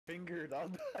fingered, I'll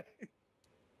die.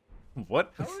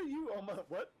 What? How are you almost...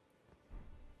 What?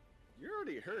 You're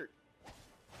already hurt.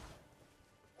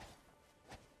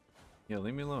 Yeah,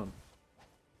 leave me alone.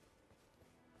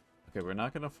 Okay, we're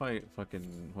not gonna fight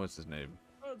fucking... What's his name?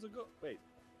 Oh, it's a go... Wait.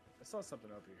 I saw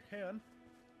something up here. Hang on.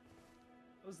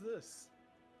 What was this?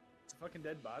 It's a fucking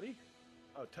dead body?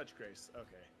 Oh, touch grace.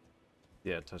 Okay.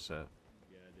 Yeah, touch that.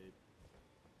 Got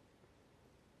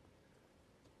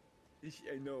it.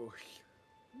 I know.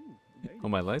 Ooh, Oh,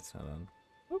 my light's not on.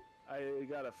 I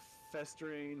got a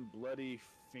festering, bloody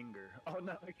finger. Oh,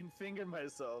 now I can finger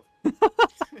myself. We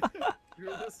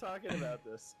were just talking about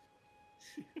this.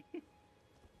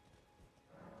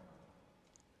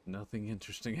 Nothing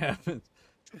interesting happens.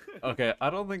 Okay, I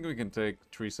don't think we can take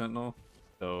Tree Sentinel.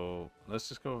 So, let's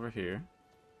just go over here.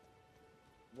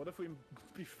 What if we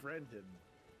befriend him?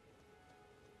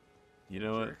 You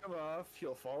know what? Jerk him off,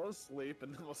 he'll fall asleep,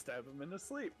 and then we'll stab him in his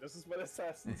sleep. This is what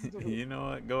assassins do. You know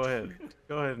what? Go ahead.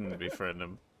 Go ahead and befriend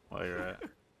him while you're at.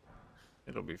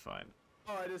 It'll be fine.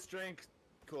 Oh, I just drank.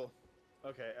 Cool.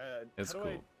 Okay, It's how do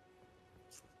cool.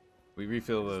 We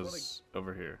refill I just those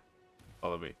over here.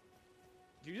 Follow me.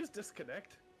 Do you just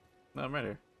disconnect? No, I'm right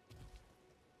here.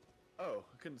 Oh,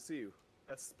 I couldn't see you.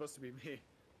 That's supposed to be me.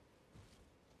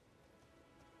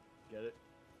 Get it?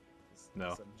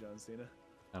 No. I'm John Cena.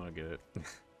 I don't get it.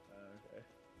 Okay.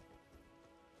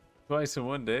 Twice in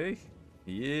one day?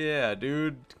 Yeah,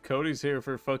 dude. Cody's here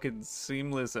for fucking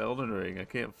seamless Elden Ring. I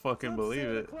can't fucking believe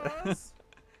Santa it. Claus?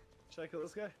 Should I kill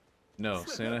this guy? No,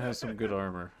 Santa has some good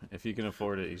armor. If you can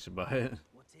afford it, you should buy it.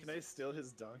 Can I steal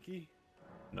his donkey?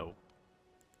 No.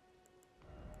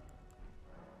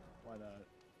 Why not?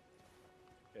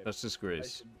 Okay, That's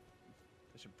disgrace.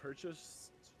 I should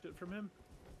purchase shit from him?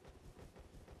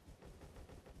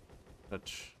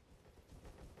 Touch.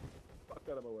 Fuck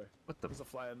out of my way. What the? There's a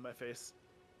fly in my face.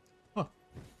 Huh.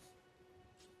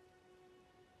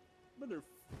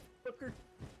 Motherfucker.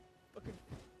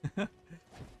 Fucking.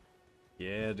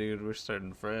 Yeah, dude, we're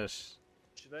starting fresh.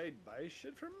 Should I buy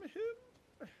shit from him?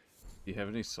 Do you have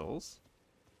any souls?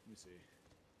 Let me see.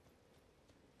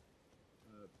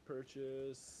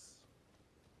 Purchase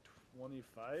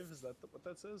 25. Is that what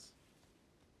that says?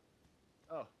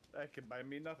 Oh, that could buy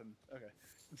me nothing.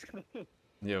 Okay.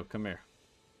 Yo, come here.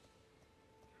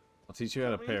 I'll teach you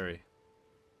how to Tell me. parry.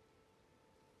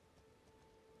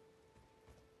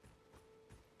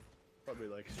 Probably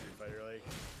like Street Fighter, like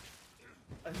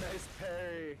a nice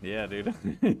parry. Yeah, dude.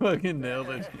 You fucking nailed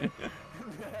it.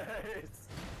 Nice.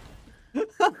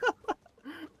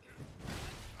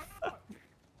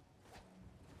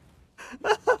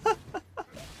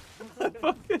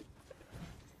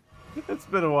 It's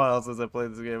been a while since I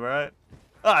played this game, alright?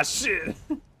 Ah, shit!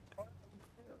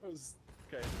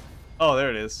 Okay. Oh, there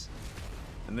it is.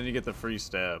 And then you get the free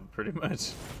stab, pretty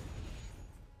much.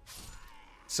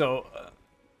 So,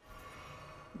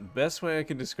 best way I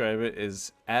can describe it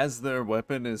is as their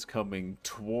weapon is coming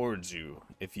towards you,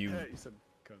 if you Yeah, you said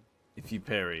come. if you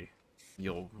parry,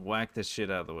 you'll whack the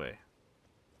shit out of the way.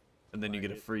 And then you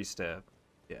get a free stab.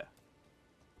 Yeah.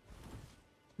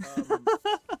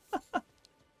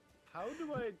 How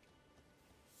do I...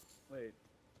 Wait.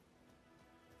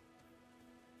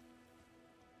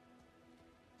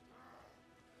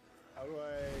 How do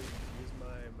I use my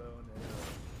bow and arrow?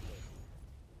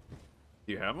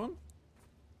 Do you have one?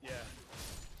 Yeah.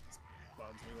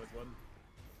 Spawns me with one.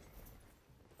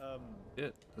 Yeah.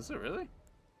 Is it really?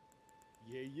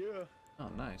 Yeah. Oh,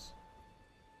 nice.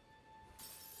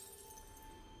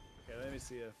 Okay, let me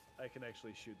see if I can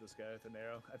actually shoot this guy with an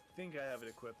arrow. I think I have it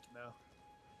equipped now.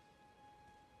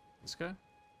 This guy?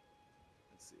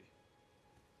 Let's see.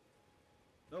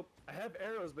 Nope, I have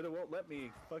arrows, but it won't let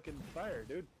me fucking fire,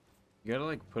 dude. You gotta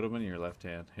like put them in your left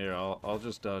hand. Here, I'll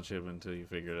just dodge him until you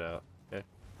figure it out. Okay?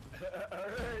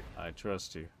 Alright. I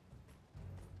trust you.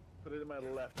 Put it in my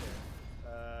left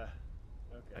hand.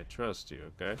 Okay. I trust you,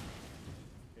 okay?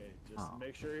 Okay, just Oh.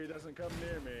 make sure he doesn't come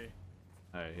near me.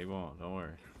 Alright, he won't, don't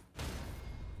worry.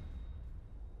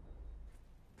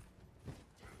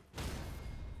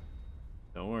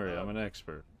 Don't worry, I'm an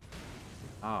expert.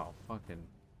 Oh, fucking.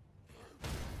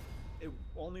 It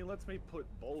only lets me put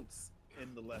bolts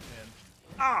in the left hand.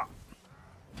 Ah!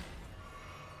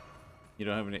 You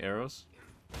don't have any arrows?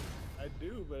 I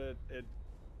do, but it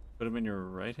Put them in your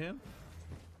right hand?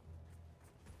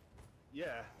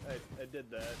 yeah, I did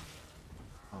that.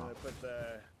 And Oh. I put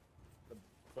the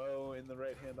bow in the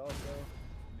right hand also.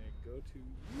 And I go to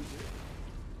use it.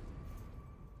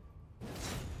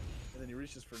 And then he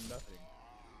reaches for nothing.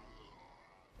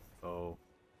 Oh.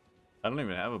 I don't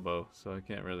even have a bow, so I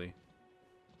can't really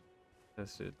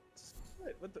test it.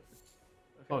 Wait, what the?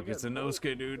 Fuck, it's a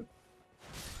Nosuke, dude.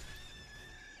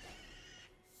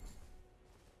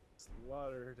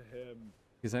 Slaughter to him.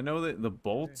 Because I know that the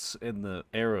bolts and the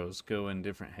arrows go in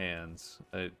different hands.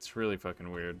 It's really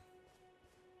fucking weird.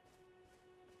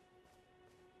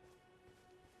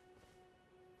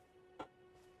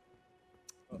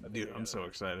 Oh, Dude, I'm so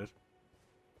excited.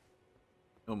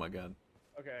 Oh my god.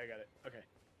 Okay, I got it. Okay.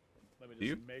 Let me Do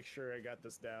you? just make sure I got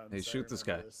this down. Hey, so I shoot this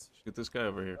guy. remember this. Shoot this guy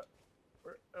over here.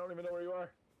 I don't even know where you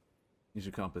are. Use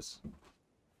your compass.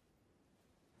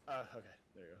 Okay.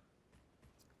 There you go.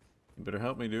 You better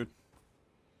help me, dude.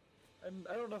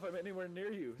 I don't know if I'm anywhere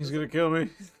near you. He's gonna kill me.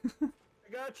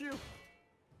 I got you.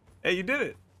 Hey, you did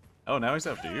it. Oh, now he's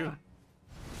after you.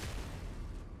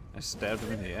 I stabbed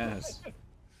him in the ass.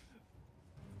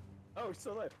 Oh, he's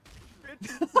still alive.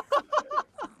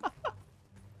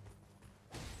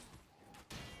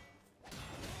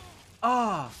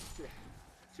 Ah!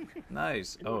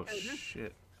 Nice. Oh,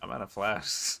 shit. I'm out of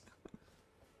flasks.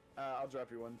 I'll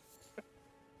drop you one.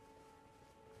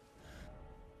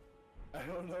 I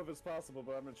don't know if it's possible,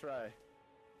 but I'm gonna try.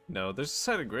 No, there's a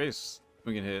side of grace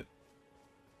we can hit.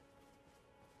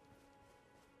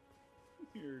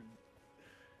 You're...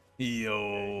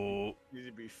 Yo. You need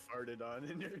to be farted on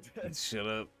in your dead. Shut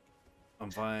up. I'm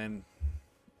fine.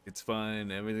 It's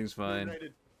fine. Everything's fine.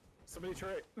 United. Somebody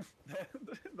try it.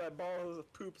 That ball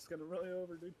of poop's gonna run you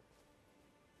over, dude.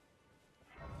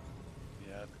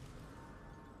 Yeah.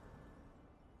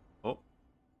 Oh.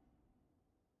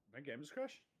 My game just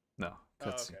crashed? No. Oh,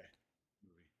 Cutscene. okay.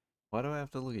 Why do I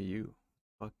have to look at you?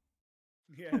 Fuck.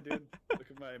 Yeah, dude. Look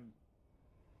at my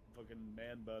fucking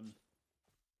man bun.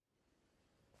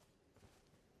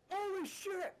 Holy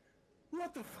shit!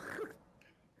 What the fuck?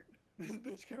 This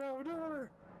bitch came out of nowhere.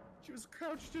 She was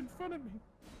crouched in front of me.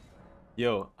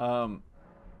 Yo,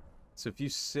 so if you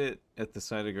sit at the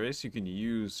side of grace, you can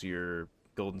use your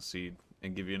golden seed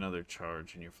and give you another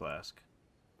charge in your flask.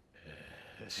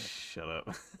 Shut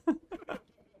up.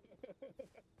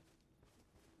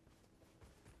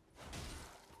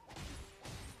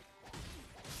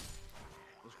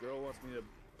 This girl wants me to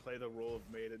play the role of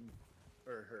maiden.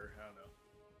 Or her, I don't know.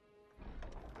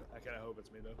 I kinda hope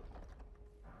it's me though.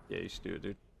 Yeah, you should do it,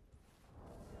 dude.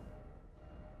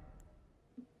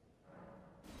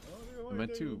 Am I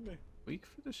too weak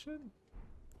for this shit?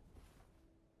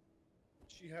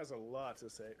 She has a lot to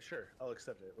say. Sure, I'll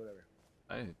accept it, whatever.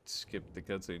 I skipped the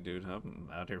cutscene, dude. I'm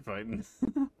out here fighting.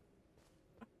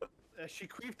 She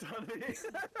queefed on me.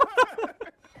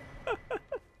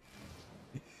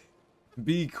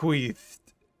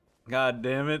 Bequeathed. God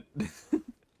damn it.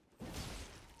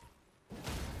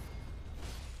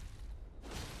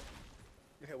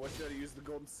 Okay, what should I use the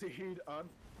golden seed on?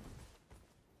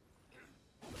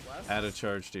 The flask? Add a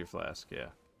charge to your flask, yeah.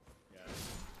 Yeah.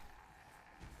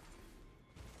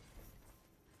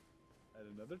 Add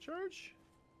another charge?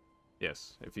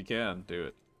 Yes, if you can, do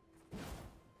it.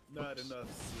 Not Oops. enough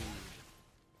seed.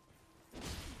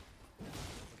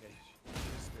 Okay,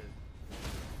 spirit.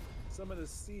 Summon a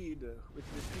seed with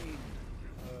your fiend.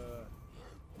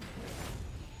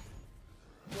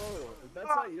 Whoa, that's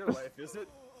not your life, is it?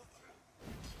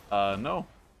 No.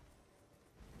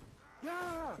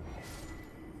 Yeah!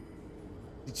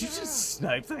 Did you just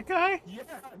snipe that guy? Yeah,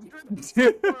 you're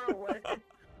so far away.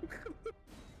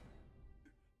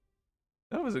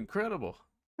 That was incredible.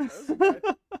 That was a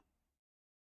guy.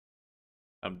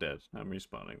 I'm dead. I'm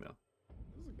respawning now.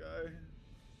 There's a guy.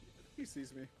 He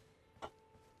sees me.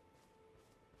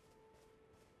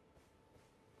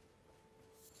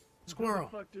 Squirrel.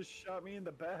 Who the fuck just shot me in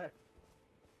the back?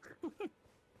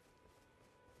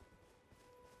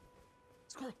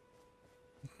 Squirrel.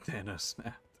 Thanos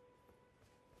snapped.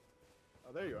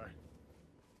 Oh, there you are.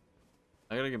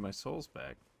 I gotta get my souls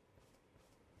back.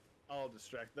 I'll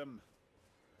distract them.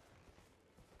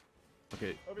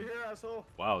 Okay. Over here, asshole.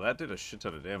 Wow, that did a shit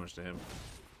ton of damage to him.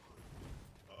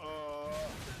 Uh,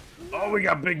 Oh, we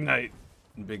got Big Knight.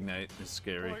 Big Knight is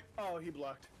scary. Doink. Oh, he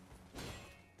blocked.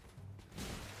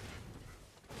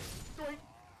 Doink.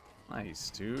 Nice,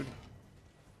 dude.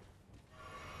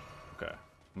 Okay.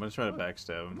 I'm gonna try to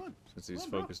backstab him on. since he's Come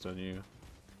on, bro. focused on you.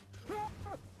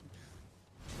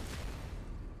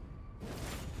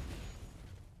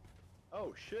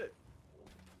 Oh, shit.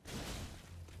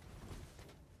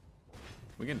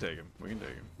 We can take him. We can take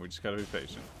him. We just gotta be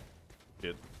patient.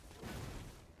 Kid.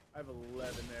 I have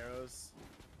 11 arrows.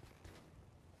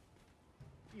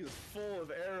 He's full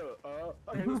of arrows.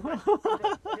 Okay, this way.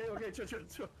 Okay,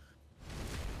 chill.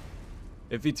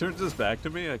 If he turns his back to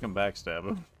me, I can backstab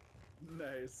him.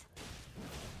 Nice.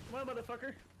 Come on,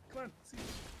 motherfucker. Come on. See.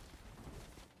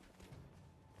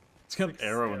 He's got an 6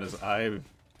 arrow in arrows. his eye.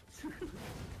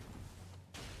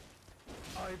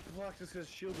 Oh, he blocked us because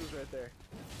shield was right there.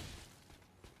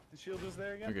 The shield was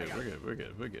there again? We're good, we're good, we're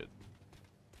good, we're good.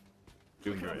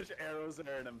 Doing Look how great. much arrows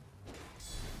are in him.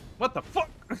 What the fuck?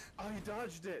 Oh, he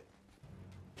dodged it.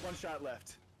 One shot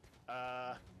left.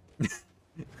 Come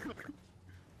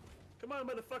on,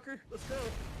 motherfucker. Let's go.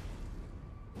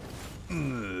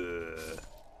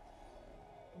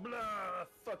 Blah.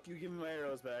 Fuck you. Give me my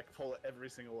arrows back. Pull every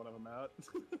single one of them out.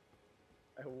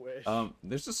 I wish.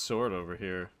 There's a sword over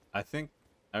here. I think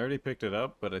I already picked it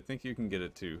up, but I think you can get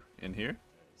it too. In here?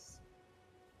 Nice.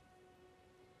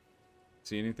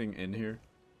 See anything in here?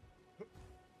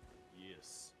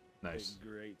 Yes. Nice. A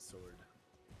great sword. I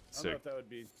don't know Sick. if that would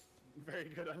be very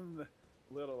good on the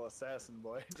little assassin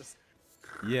boy. Just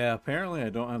Yeah, apparently I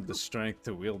don't have the strength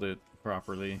to wield it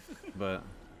properly, but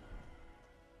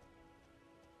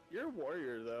you're a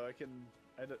warrior though.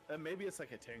 Maybe it's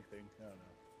like a tank thing. I don't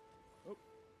know.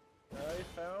 Oh, I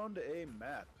found a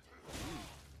map.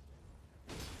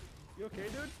 You okay,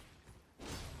 dude?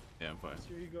 yeah, I'm fine.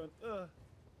 Sure you going? Oh,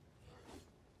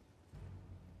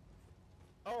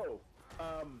 I don't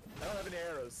have any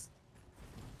arrows.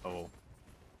 Oh.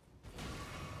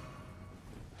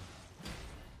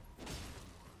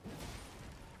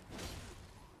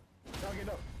 Doggy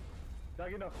no.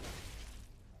 Doggy no.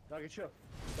 Doggy chill.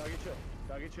 Doggy chill.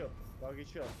 Doggy chill. Doggy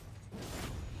chill.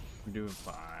 We're doing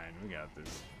fine. We got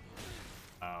this.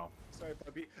 Ow. Sorry,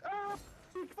 puppy. Ah!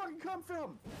 Where'd you fucking come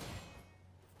from?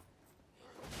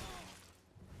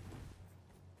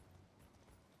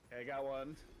 Okay, I got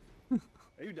one.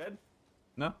 Are you dead?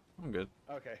 No, I'm good.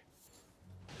 Okay.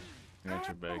 I got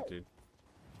your bag, Ow! dude.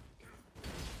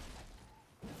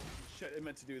 Shit, it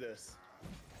meant to do this.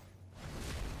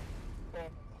 Oh.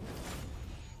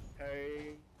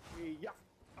 Hey, yeah.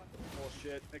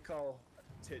 Bullshit. They call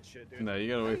tit shit, dude. No, you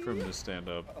gotta wait for him to stand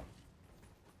up. Uh-oh.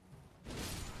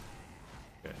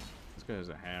 Okay. This guy has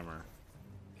a hammer.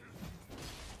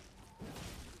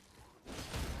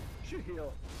 Should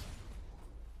heal.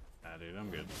 Nah, dude, I'm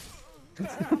good.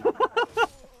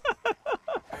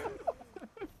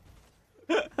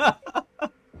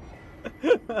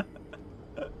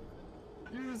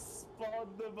 You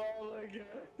spawned them all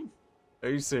again. Are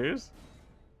you serious?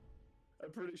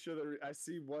 I'm pretty sure that I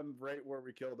see one right where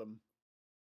we killed him.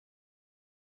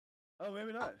 Oh,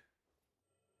 maybe not.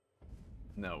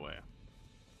 No way.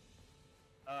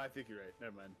 I think you're right.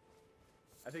 Never mind.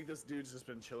 I think this dude's just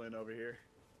been chilling over here.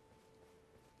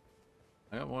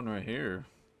 I got one right here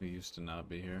who used to not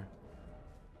be here.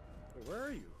 Wait, where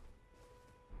are you?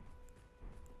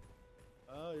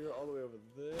 Oh, you're all the way over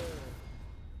there.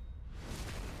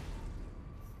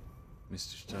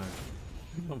 Mr. Stark.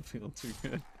 I don't feel too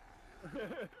good.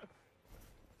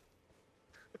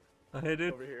 I hate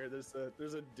it. Over here, there's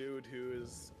a dude who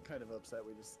is kind of upset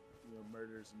we just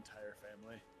murdered his entire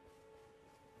family.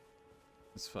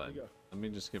 It's fine. Where'd he go? Let me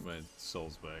just get my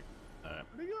souls back. Alright.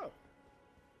 Where'd he go?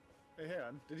 Hey, hang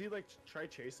on. Did he like try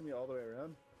chasing me all the way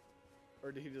around?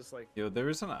 Or did he just like... Yo, there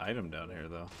is an item down here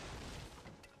though.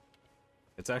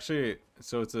 It's actually,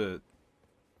 so it's a...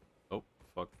 Oh,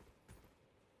 fuck.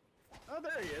 Oh,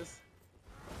 there he is.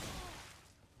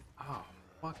 Oh,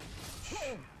 fuck.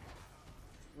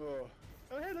 Oh,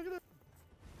 hey, look at that.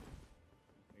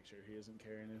 Make sure he isn't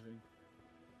carrying anything.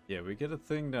 Yeah, we get a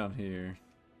thing down here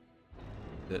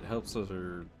that helps us,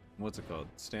 or what's it called?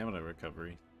 Stamina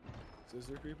recovery.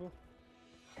 Scissor people?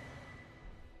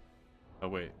 Oh,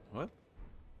 wait, what?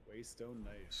 Waystone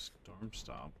knife. Storm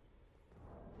Stomp.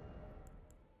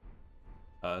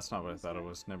 That's not what I thought it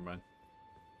was. Never mind.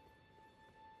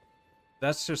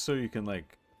 That's just so you can,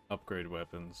 like, upgrade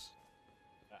weapons.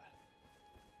 Ah.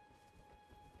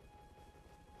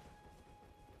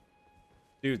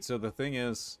 Dude, so the thing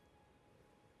is,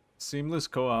 seamless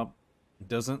co-op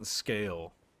doesn't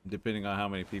scale depending on how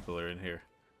many people are in here.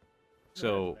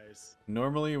 So, Nice.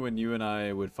 normally when you and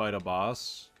I would fight a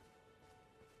boss,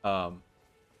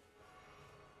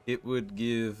 it would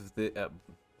give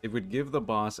the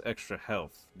boss extra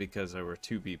health because there were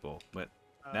 2 people. But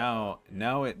now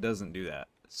it doesn't do that.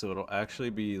 So it'll actually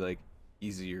be like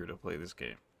easier to play this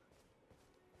game.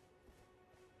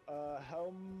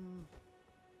 How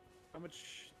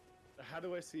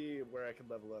do I see where I can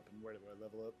level up and where do I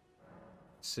level up?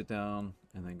 Sit down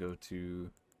and then go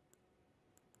to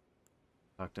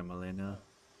talk to Melina.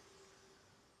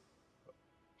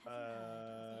 I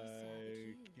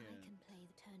can play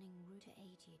the turning route to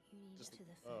aid you. You need just to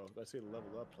the oh, I see the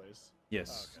level up place. Yes.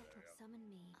 Oh, okay, there we go. summon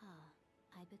me.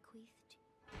 I bequeathed.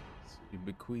 You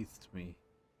bequeathed me.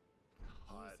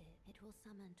 Hot. Use it. It will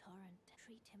summon Torrent.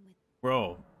 Treat him with.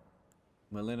 Bro,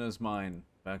 Melina's mine.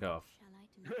 Back off. Shall I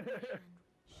do not share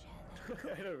them,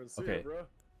 I don't even see Okay. her, bro.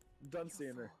 I'm done your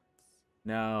seeing her. thoughts,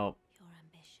 Now, your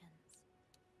ambitions,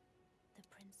 the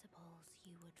principles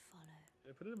you would follow. Did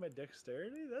I put it in my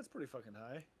dexterity? That's pretty fucking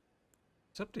high.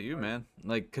 it's up to you, man.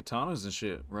 Like, katanas and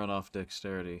shit run off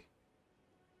dexterity.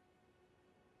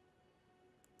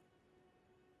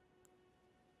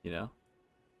 You know?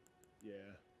 Yeah.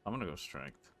 I'm gonna go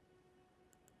strength.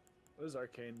 What does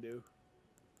arcane do?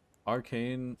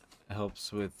 Arcane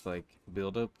helps with, like,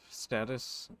 build-up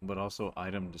status, but also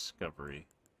item discovery.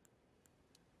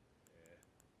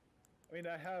 I mean,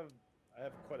 I have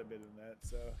quite a bit in that,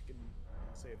 so I can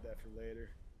save that for later.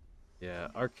 Yeah,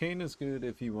 arcane is good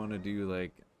if you want to do,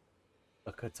 like,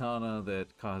 a katana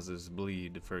that causes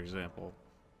bleed, for example.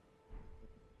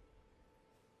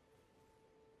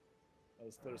 I'll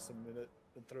just throw some in it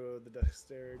and throw the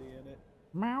dexterity in it.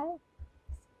 Meow.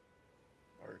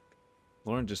 Mark.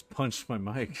 Lauren just punched my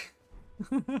mic.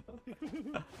 Well,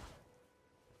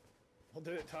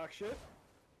 did it talk shit?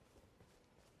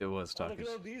 It was Oh, look talking.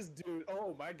 at all these dudes.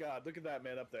 Oh my god, look at that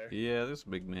man up there. Yeah, this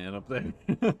big man up there.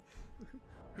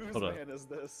 Whose Hold on. man is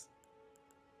this?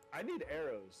 I need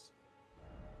arrows.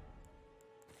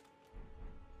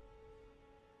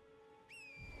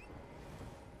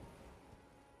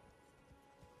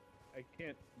 I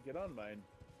can't get on mine.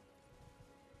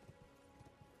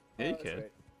 Yeah, you that's can.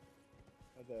 right.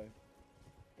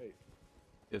 Wait,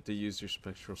 You have to use your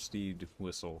spectral steed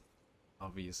whistle,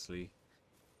 obviously.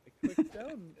 I clicked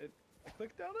down. I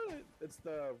clicked down on it. It's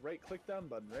the right click down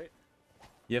button, right?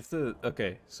 You have to,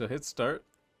 okay, so hit start,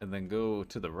 and then go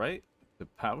to the right, the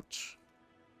pouch,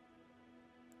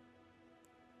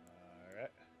 Alright.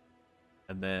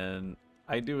 and then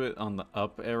I do it on the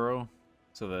up arrow,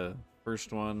 so the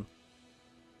first one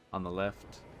on the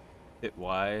left, hit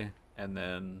Y, and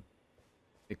then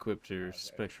equip your Okay.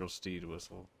 spectral steed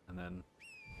whistle, and then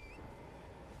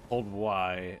hold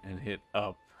Y and hit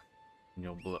up, and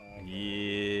you'll blow.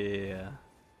 Okay. Yeah.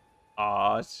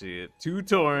 Aw, shit. 2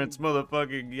 torrents,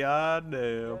 motherfucking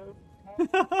goddamn.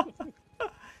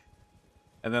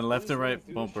 And then left just and running right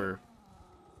through the bumper.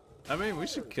 I mean, we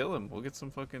should kill him. We'll get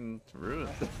some fucking ruin.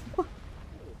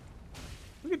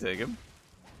 We can take him.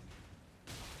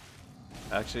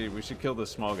 Actually, we should kill the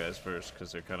small guys first,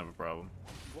 because they're kind of a problem.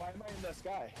 Why am I in the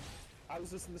sky? I was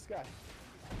just in the sky.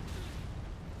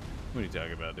 What are you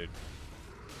talking about, dude?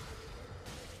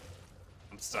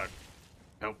 I'm stuck.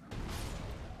 Help.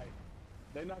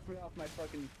 They knocked me off my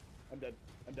fucking... I'm dead.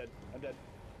 I'm dead. I'm dead.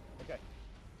 Okay.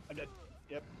 I'm dead.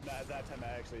 Yep. Nah, that time I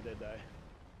actually did die.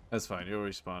 That's fine. You'll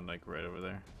respawn, like, right over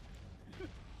there.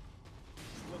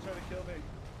 Still trying to kill me.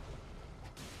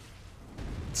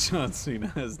 John Cena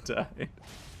has died.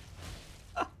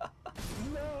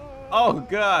 No! Oh,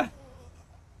 God!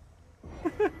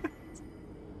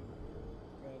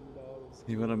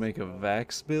 You want to make a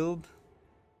Vax build?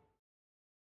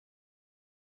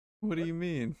 What do you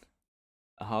mean?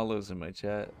 Hollow's in my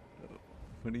chat.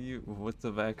 What do you... What's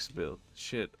the Vax build?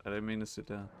 Shit, I didn't mean to sit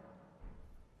down.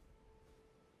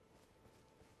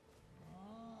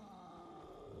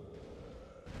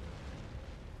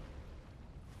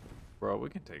 Bro, we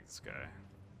can take this guy.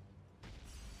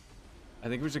 I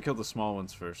think we should kill the small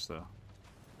ones first, though.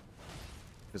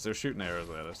 Because they're shooting arrows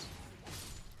at us.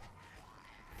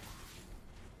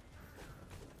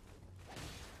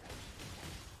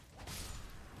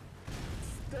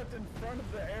 Stepped in front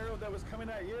of the arrow that was coming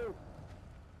at you.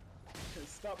 It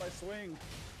stopped my swing.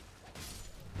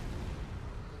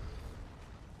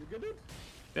 You good, dude?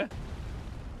 Yeah.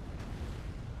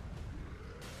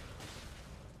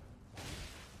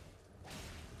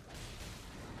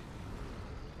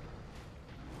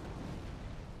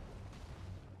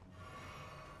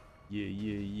 Yeah,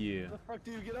 yeah, yeah. How the fuck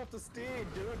do you get off the steed,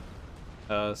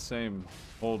 dude? Same.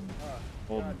 Hold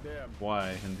Goddamn. Y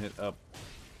and hit up.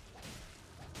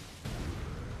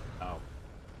 Ow.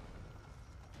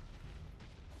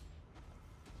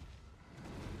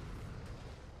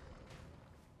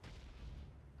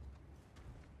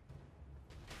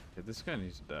 Okay, this guy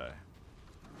needs to die.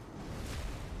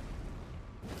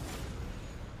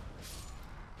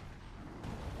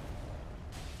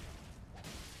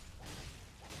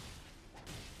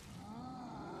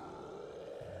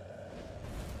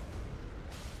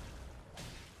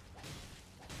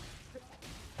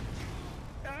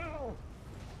 Ow!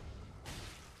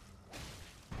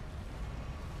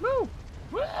 Woo!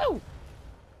 Woo!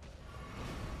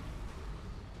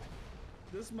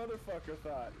 This motherfucker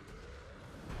thought.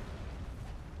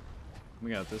 We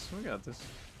got this. We got this.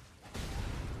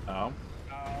 Ow.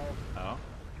 Ow. Ow.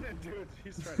 Dude,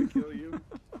 he's trying to kill you.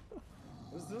 What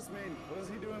does this mean? What is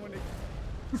he doing when he...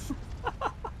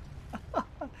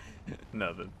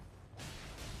 Nothing.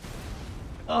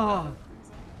 Oh.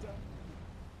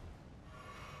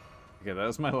 Okay, that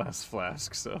was my last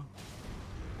flask, so.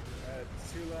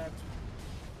 2 left.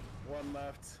 1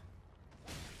 left.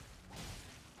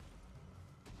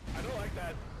 I don't like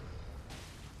that.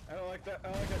 I don't like that. I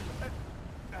don't like that.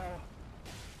 Ow.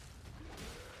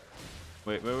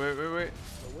 Wait. So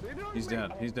what are you doing? He's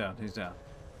down. He's down. He's down.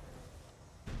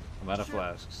 I'm out of Shit.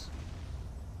 flasks.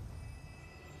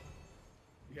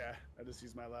 Yeah, I just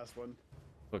used my last one.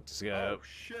 Look this guy Oh up.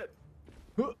 shit!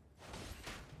 Huh.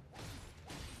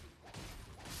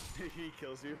 He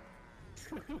kills you.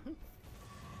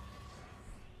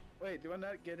 Wait, do I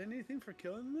not get anything for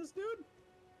killing this dude?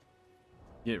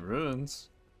 Get ruins.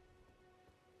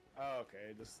 Oh, okay,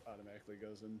 it just automatically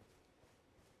goes in.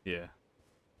 Yeah.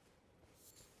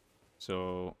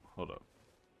 So, hold up.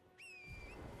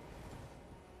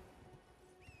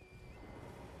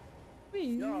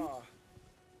 Yeah.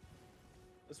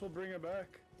 This will bring it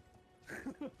back.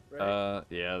 Right?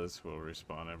 Yeah, this will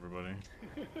respawn everybody.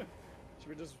 Should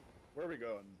we just... Where are we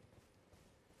going?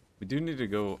 We do need to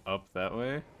go up that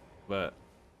way, but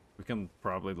we can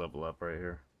probably level up right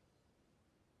here.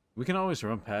 We can always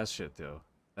run past shit, though.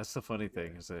 That's the funny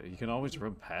thing, is that you can always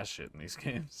run past shit in these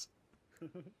games.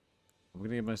 I'm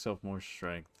gonna give myself more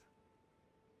strength.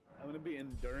 I'm gonna be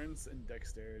endurance and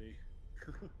dexterity.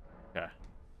 Okay.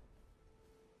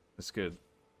 That's good.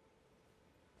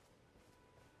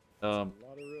 A lot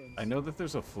of runes. I know that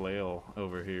there's a flail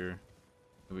over here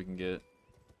that we can get.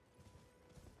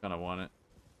 Kinda want it.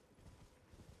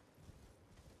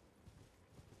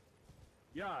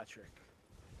 Yeah, trick.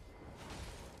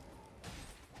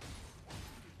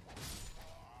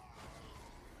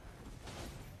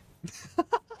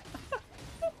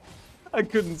 I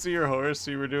couldn't see your horse,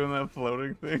 so you were doing that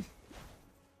floating thing.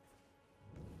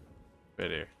 Right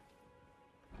here.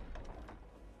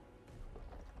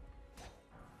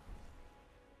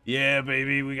 Yeah,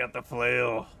 baby, we got the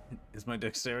flail. Is my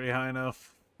dexterity high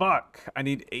enough? Fuck! I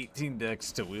need 18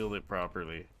 dex to wield it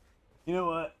properly. You know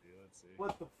what? Let's see.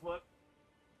 What the fuck?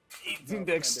 18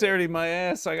 dexterity, my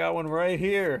ass. I got one right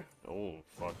here. Oh,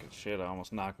 fucking shit. I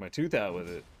almost knocked my tooth out with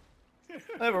it.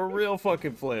 I have a real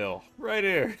fucking flail. Right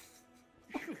here.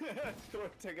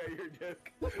 Take out your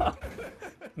dick.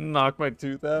 Knock my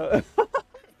tooth out.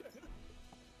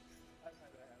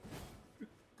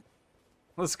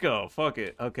 Let's go. Fuck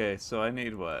it. Okay, so I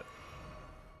need what?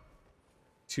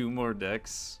 2 more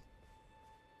decks.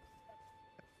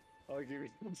 I'll give you.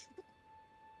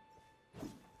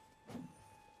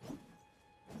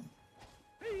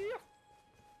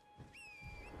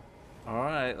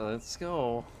 Alright, let's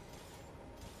go.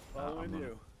 Following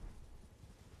you.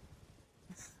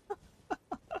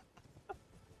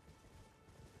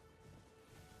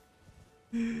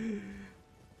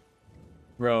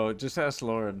 Bro, just ask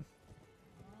Lauren.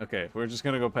 Okay, we're just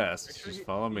gonna go past. Sure Just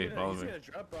follow me, follow he's me. gonna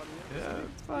drop on you. Yeah,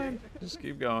 it's fine. Just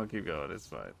keep going, it's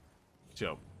fine.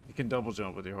 Jump. You can double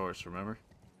jump with your horse, remember?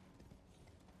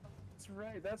 That's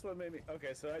right, that's what made me.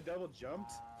 Okay, so I double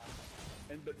jumped,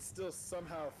 but still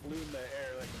somehow flew in the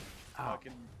air like a Ow.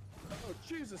 fucking. Oh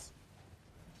Jesus!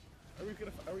 Are we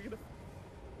gonna?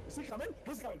 Is he coming?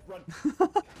 He's coming! Run! Run!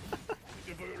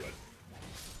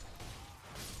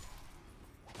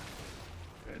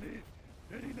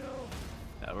 Ready, no!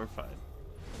 Yeah, we're fine.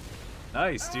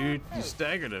 Nice, dude. You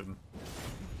staggered him.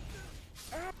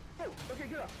 Ow! Okay,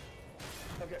 get up.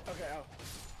 Okay, ow.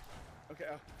 Okay,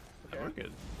 ow. Yeah, we're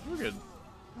good. We're good.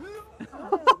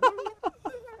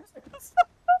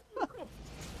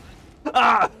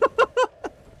 Ah!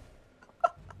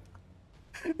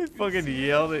 He fucking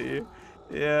yelled at you.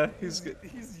 Yeah, he's good.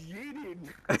 He's yeeting.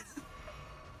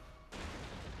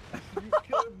 You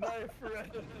killed my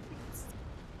friend.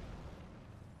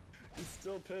 He's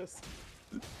still pissed.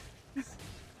 I'm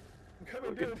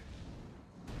coming, Okay. dude.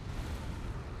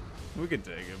 We can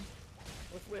take him.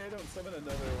 Hopefully I don't summon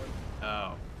another one.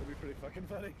 Oh. That'd be pretty fucking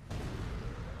funny.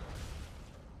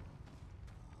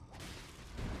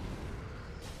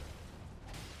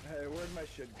 Hey, where'd my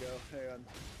shit go? Hang on.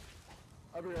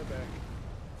 I'll be right back.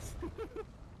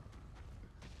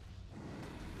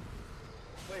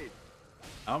 Wait,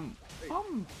 I'm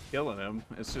killing him.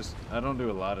 It's just I don't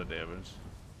do a lot of damage.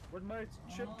 where'd my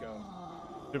shit go?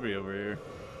 Should be over here.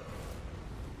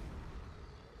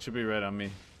 Should be right on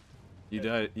me. You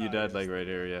died yes. like right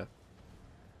here, yeah.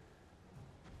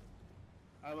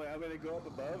 I'm gonna go up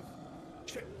above.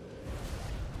 Shit.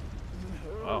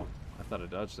 Oh, I thought I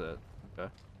dodged that. Okay.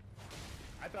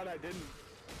 I thought I didn't.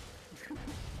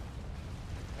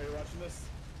 Are you watching this?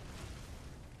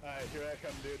 Alright, here I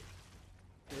come, dude.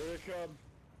 Here I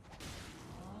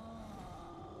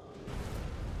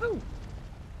come.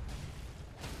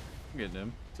 I'm getting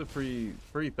him. It's a free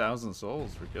 1,000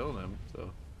 souls for killing him, so.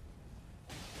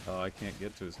 Oh, I can't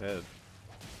get to his head.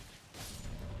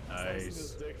 Slicing his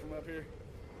Nice. dick from up here.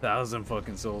 1,000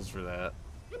 fucking souls for that.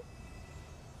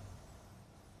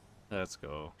 Let's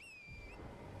go.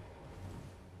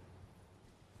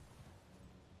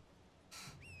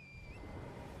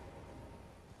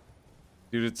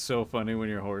 Dude, it's so funny when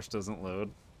your horse doesn't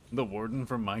load. The warden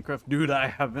from Minecraft? Dude, I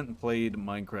haven't played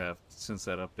Minecraft since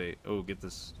that update. Oh, get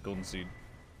this golden seed.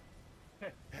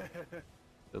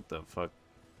 What the fuck?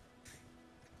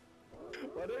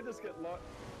 Why did I just get locked?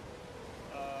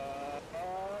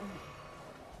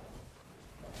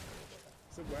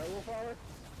 Is it werewolf hour?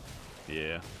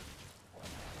 Yeah.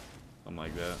 Something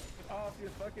like that. Get off your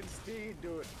fucking steed,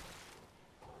 do it.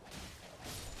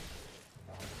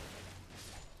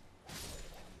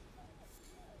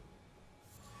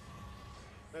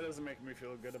 That doesn't make me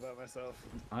feel good about myself.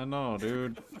 I know,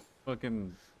 dude.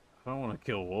 Fucking, I don't want to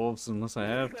kill wolves unless I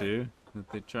have to. If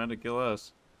they try to kill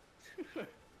us.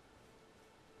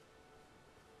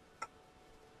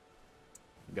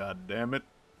 God damn it.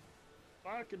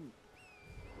 Fucking.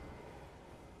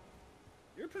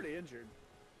 You're pretty injured.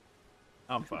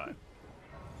 I'm fine.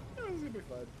 It's gonna be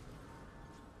fine.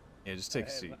 Yeah, just take a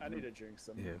Hey, seat. I need a drink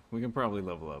somewhere. Yeah, we can probably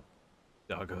level up.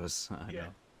 Doggos, I Yeah.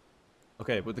 know.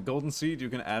 Okay, with the golden seed, you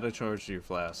can add a charge to your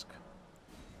flask.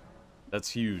 That's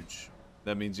huge.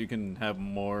 That means you can have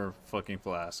more fucking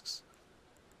flasks.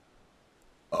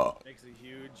 Oh. Makes it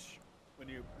huge when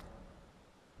you.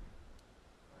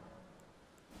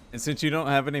 And since you don't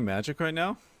have any magic right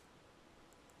now,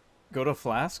 go to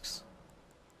flasks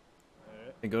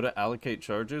and go to allocate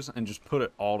charges and just put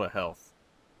it all to health.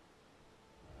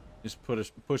 Just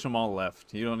push them all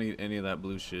left. You don't need any of that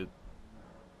blue shit.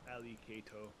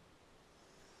 Alicato.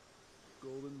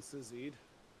 Golden Sizid.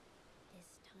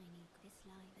 This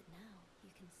line, but now you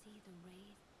can see the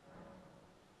rays.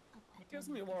 It gives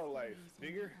me more life.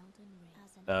 Vigor?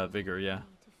 Vigor, yeah.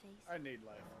 I need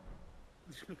life.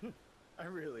 I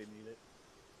really need it.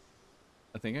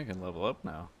 I think I can level up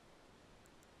now.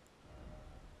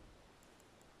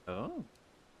 Oh.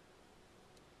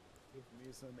 Give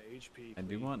me some HP. I do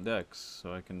please. want dex,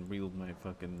 so I can wield my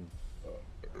fucking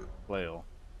flail.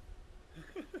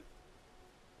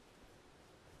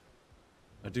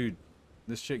 Oh, dude,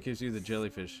 this shit gives you the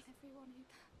jellyfish. Everyone who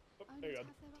Oh, owned hang on. have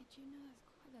their- Did you know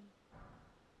quite them?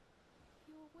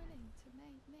 You were willing to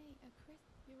make me a Chris.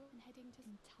 You're heading to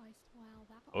enticed. Wow,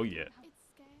 that. Oh, yeah. It's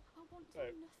scared. I want to Hey,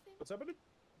 do nothing. What's happening?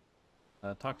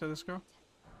 Talk to this girl.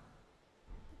 The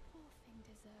poor thing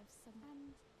deserves some,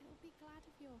 and it'll be glad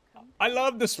of your company. I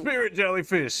love the spirit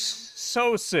jellyfish.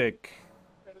 So sick.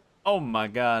 Oh my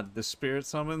god, the spirit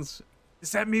summons.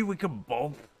 Does that mean we can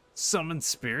both summon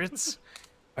spirits?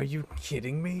 Are you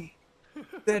kidding me?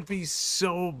 That'd be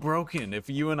so broken if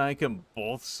you and I can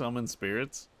both summon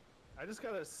spirits. I just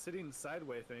got a sitting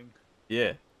sideway thing.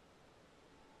 Yeah.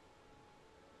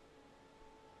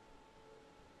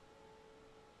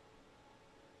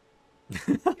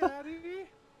 Daddy?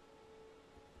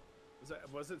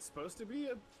 Was it supposed to be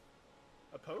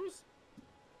a pose?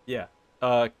 Yeah.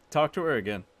 Talk to her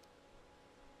again.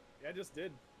 Yeah, I just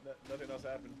did. Nothing else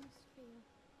happened. I must feel,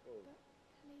 Whoa. but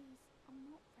please, I'm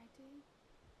not ready.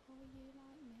 Or are you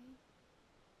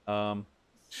like me?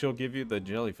 She'll give you the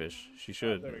jellyfish. She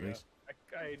should, There we at go. least.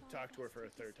 I talked to her for a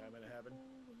third time and it happened.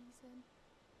 Reason.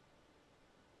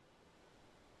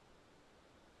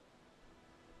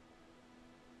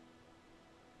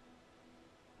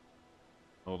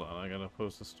 Hold on, I gotta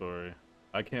post a story.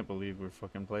 I can't believe we're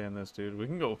fucking playing this, dude. We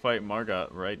can go fight Margot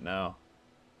right now.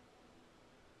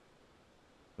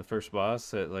 The first boss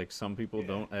that, like, some people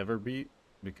don't ever beat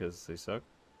because they suck.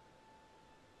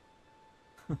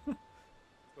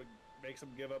 What makes them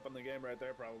give up on the game right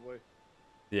there, probably.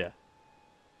 Yeah.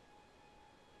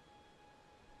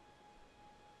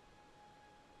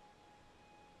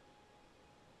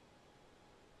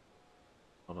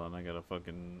 Hold on, I gotta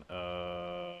fucking,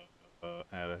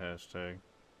 add a hashtag.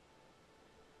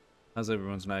 How's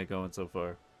everyone's night going so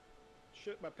far?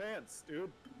 Shit my pants,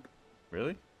 dude.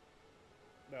 Really?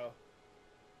 No.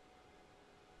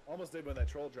 Almost did when that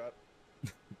troll dropped.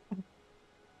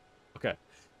 Okay.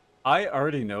 I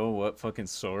already know what fucking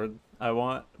sword I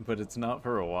want, but it's not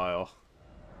for a while.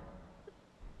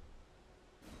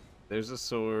 There's a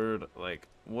sword, like,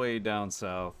 way down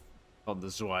south called the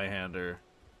Zweihander.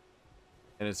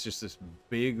 And it's just this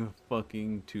big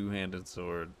fucking two-handed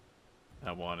sword.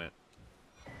 I want it.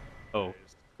 Oh, There it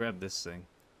is. grab this thing.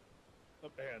 Oh,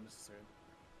 hang on just a second.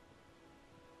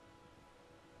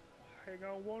 Hang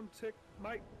on one tick,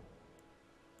 mate.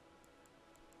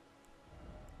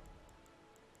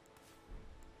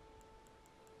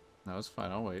 No, it's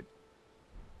fine. I'll wait.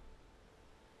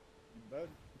 But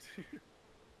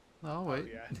I'll oh wait.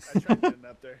 yeah, I tried getting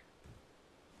up there.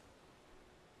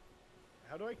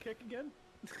 How do I kick again?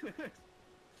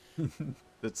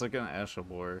 It's like an Asha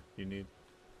War you need.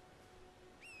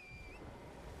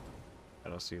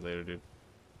 I'll see you later, dude.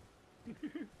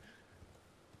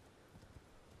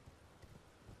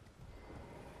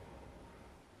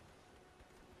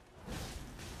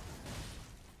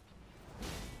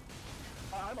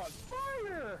 I'm on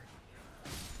fire!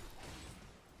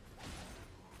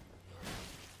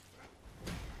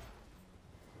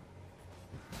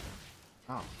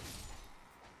 Oh.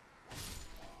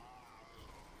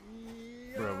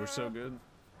 Bro, we're so good.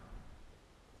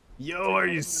 Yo, are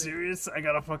you serious? I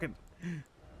got a fucking...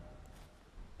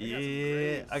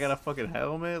 Yeah, I got a fucking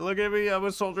helmet. Look at me, I'm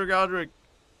a Soldier Godric.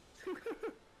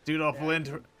 Dude, I'll blend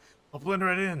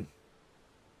right in.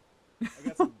 I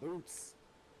got some boots.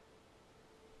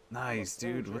 Nice,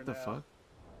 dude. What the fuck?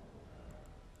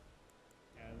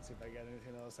 Yeah, let's see if I got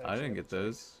anything else. I didn't get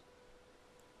those.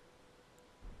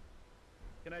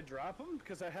 Can I drop them?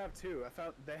 Because I have two. I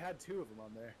found they had two of them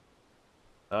on there.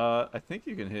 I think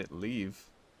you can hit leave.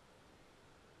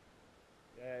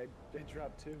 Yeah, they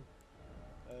dropped two.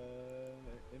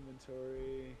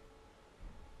 Inventory.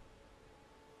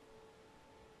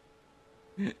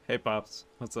 Hey, Pops.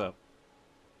 What's up?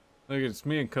 Look, it's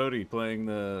me and Cody playing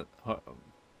the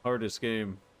hardest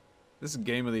game. This is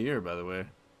game of the year, by the way.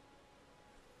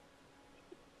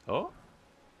 Oh?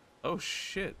 Oh,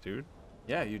 shit, dude.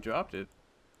 Yeah, you dropped it.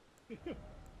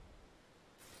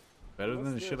 Better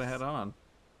than the shit I had on.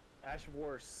 Ash of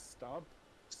War Stomp?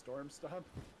 Storm Stomp?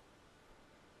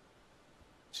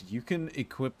 So you can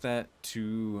equip that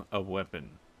to a weapon.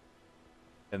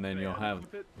 And then you'll have...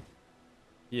 It?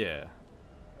 Yeah.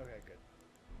 Okay, good.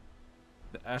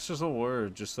 The Ashes of War are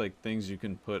just like things you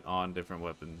can put on different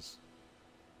weapons.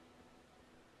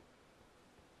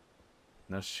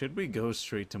 Now, should we go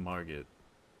straight to Margit?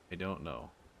 I don't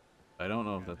know. I don't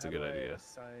know if that's a good idea.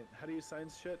 How do you sign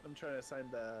shit? I'm trying to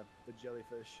sign the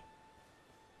jellyfish.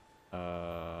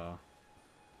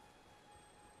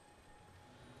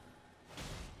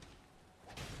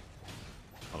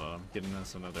 Hold on, I'm getting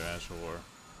us another Ash of War.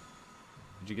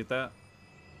 Did you get that?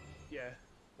 Yeah,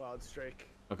 Wild Strike.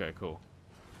 Okay, cool.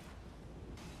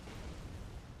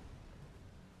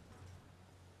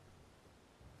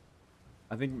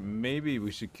 I think maybe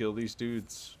we should kill these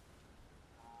dudes.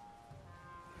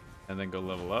 And then go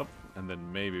level up, and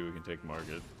then maybe we can take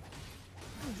Margit.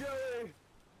 Jelly!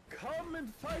 Come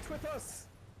and fight with us!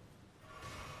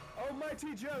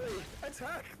 Almighty Jelly!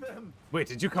 Attack them! Wait,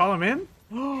 did you call him in?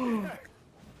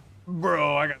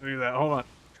 Bro, I gotta do that. Hold on.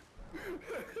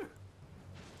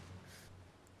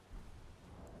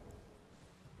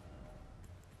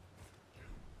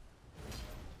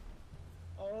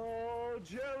 Oh,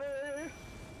 Jelly!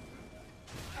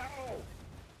 Ow!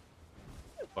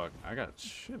 Fuck, I got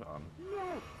shit on.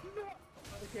 No! No!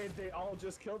 Okay, they all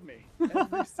just killed me.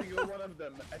 Every single one of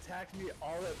them attacked me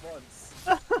all at once.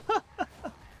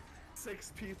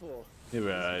 6 people. Yeah,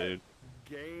 right.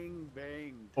 Gang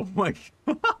banged. Oh my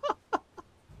god.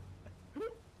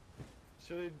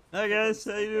 Hi guys,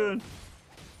 how you doing?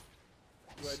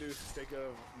 Do I do Stick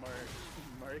of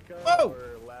Marika Oh!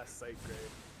 or Last Sight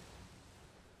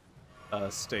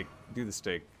Grave? Steak. Do the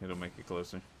steak. It'll make it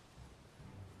closer.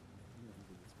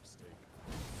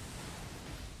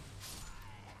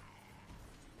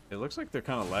 It looks like they're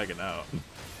kind of lagging out.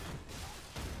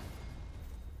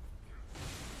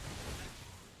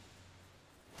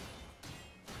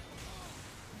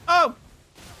 Oh!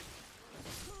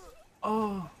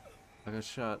 Oh! I got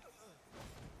shot.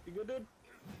 You good, dude?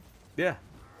 Yeah.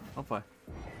 I'm fine.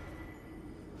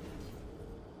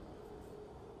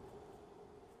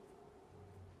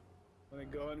 Let me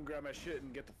go and grab my shit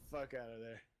and get the fuck out of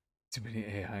there. Too many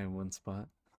AI in one spot.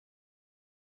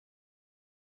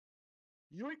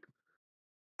 Yoink!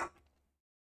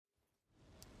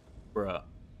 Bruh.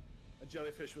 A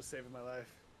jellyfish was saving my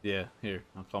life. Yeah, here.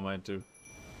 I'll call mine too.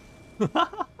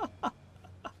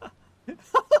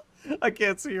 I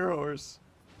can't see your horse.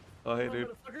 Oh, hey, dude.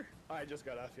 Motherfucker. I just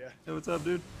got off, yeah. Hey, what's up,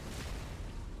 dude?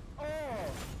 Oh!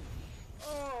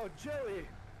 Oh, Jelly!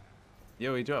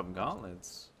 Yo, he dropped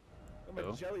gauntlets. Oh, my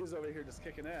Oh. Jelly's over here just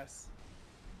kicking ass.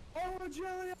 Oh,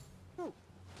 Jelly! Oh.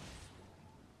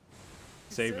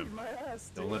 He Save saved him. my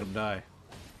ass, Don't dude. let him die.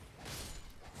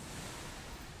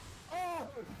 Oh!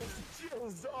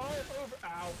 Jill's all over.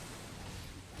 Ow!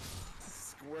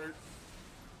 Squirt.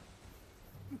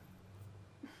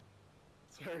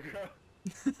 Sorry, girl.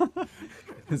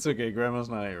 It's okay. Grandma's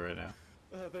not here right now.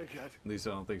 Oh, thank God. At least I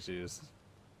don't think she is.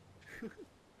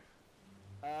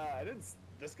 I didn't.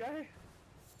 This guy?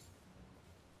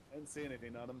 I didn't see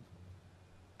anything on him.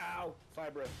 Ow!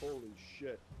 Fire breath. Holy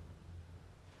shit.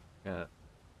 Got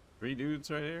 3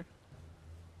 dudes right here.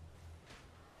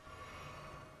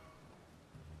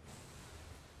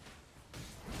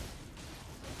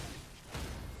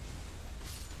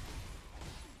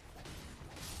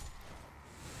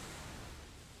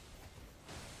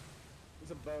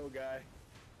 He's a bow guy.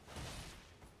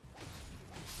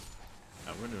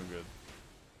 Oh, we're doing good.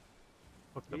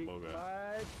 Fuck the bow guy.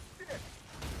 My dick.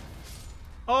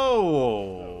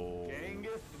 Oh!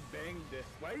 Gangeth banged.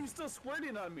 Why are you still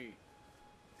squirting on me?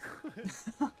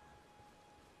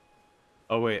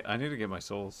 Oh wait, I need to get my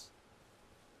souls.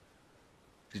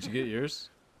 Did you get yours?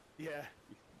 Yeah,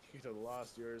 you could have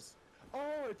lost yours.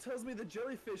 Oh, it tells me the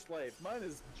jellyfish life. Mine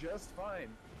is just fine.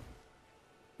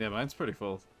 Yeah, mine's pretty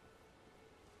full.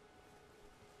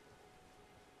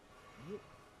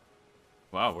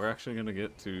 Wow, we're actually gonna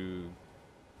get to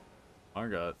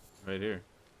Margot right here.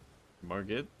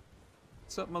 Margit?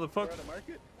 What's up, We're motherfucker? at a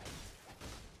market.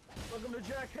 Welcome to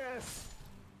Jackass.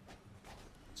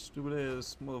 Stupid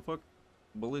ass motherfucker.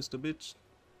 Ballista bitch.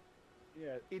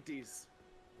 Yeah, eat these.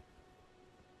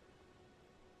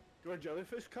 Do our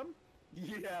jellyfish come?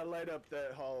 Yeah, light up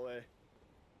that hallway.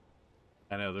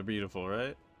 I know, they're beautiful,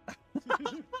 right?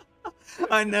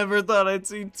 I never thought I'd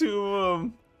see 2 of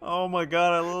them. Oh my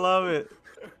god, I love it.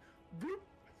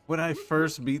 When I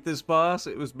first beat this boss,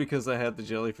 it was because I had the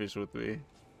jellyfish with me.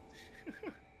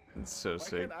 It's so Why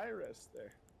sick. can't I rest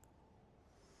there?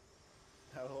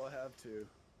 How will I have to?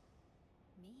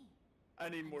 Me. Uh, I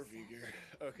need more vigor.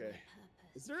 Okay.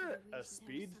 Is there a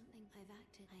speed?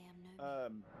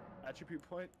 Attribute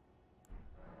point?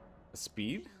 A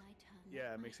speed?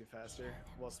 Yeah, it makes you faster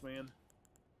while swinging.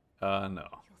 No.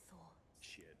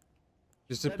 Shit.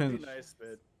 Just That'd depends. be nice,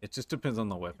 but It just depends on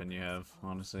the weapon you have,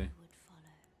 honestly.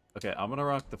 Okay, I'm gonna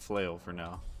rock the flail for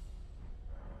now.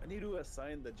 I need to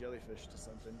assign the jellyfish to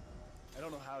something. I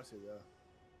don't know how to though.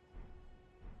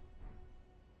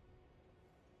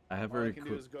 I have All her I can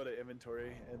do is equipped. go to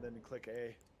inventory and then click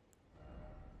A.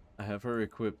 I have her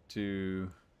equipped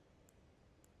to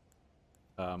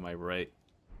my right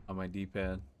on my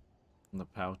D-pad, on the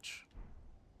pouch.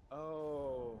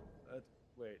 Oh,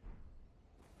 wait.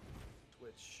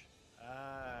 Twitch.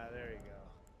 Ah, there you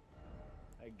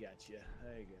go. I gotcha.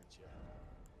 I gotcha.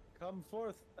 Come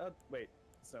forth. Wait,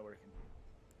 it's not working.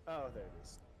 Oh, there it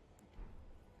is.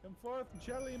 Come forth,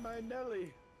 jelly, my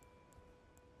Nelly.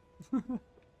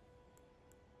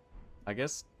 I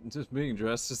guess just being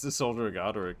dressed as the soldier of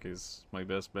Godric is my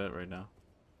best bet right now.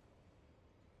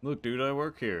 Look, dude, I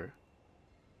work here.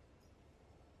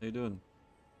 How you doing?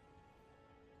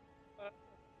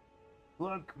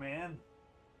 Look, man.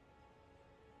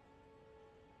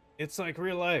 It's like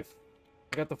real life.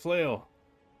 I got the flail.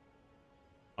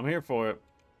 I'm here for it.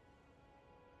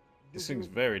 This thing's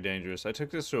very dangerous. I took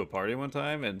this to a party one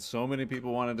time, and so many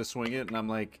people wanted to swing it, and I'm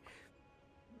like,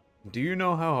 do you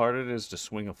know how hard it is to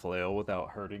swing a flail without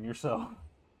hurting yourself?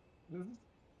 That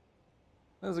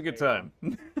was a good time.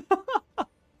 I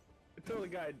totally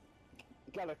got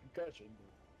a concussion.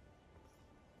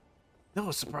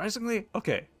 No, surprisingly,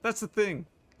 okay, that's the thing.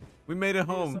 We made it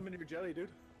home. Summon your jelly, dude.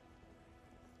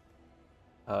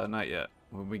 Not yet.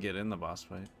 When we get in the boss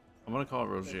fight. I'm gonna call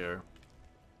Rogier.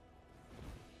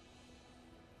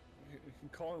 You can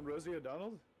call him Rosie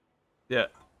O'Donnell? Yeah.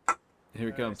 Here he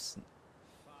Nice. comes.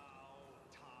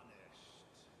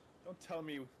 Don't tell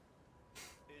me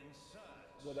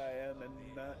what I am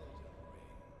and not.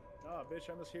 Oh, bitch,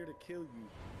 I'm just here to kill you.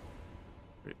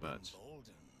 Pretty much.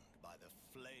 Emboldened by the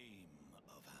flame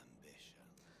of ambition.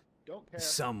 Don't care.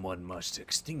 Someone must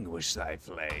extinguish thy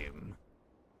flame.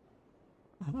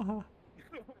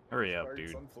 Hurry up, Sparks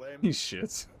dude. on flame. He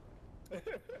shits.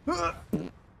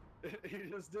 He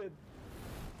just did.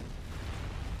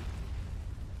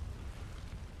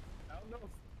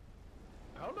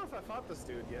 I don't know if I fought this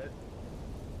dude yet.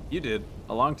 You did.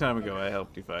 A long time ago, I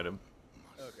helped you fight him.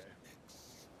 Okay.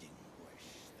 Extinguish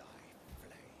thy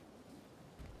flame.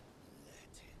 Let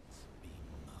it be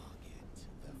Margit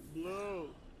the Blow.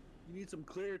 You need some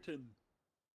Claritin.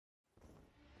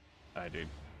 Hi, dude.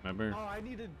 Remember? Oh, I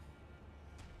needed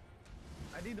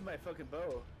my fucking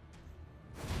bow.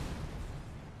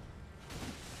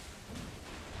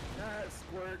 Ah,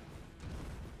 squirt.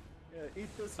 Yeah,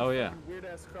 eat this. Oh, yeah. Weird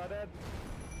ass crawdad.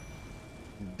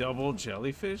 Double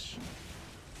jellyfish?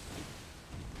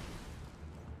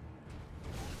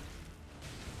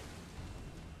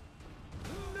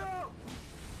 No.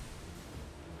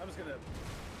 I'm just gonna.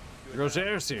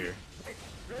 Rogier's here.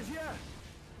 Regia.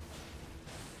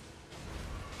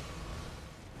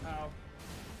 Ow.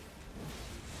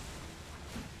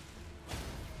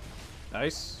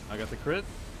 Nice. I got the crit.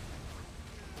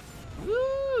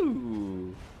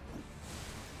 Woo!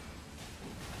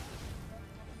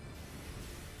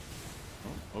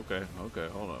 Oh, okay, okay,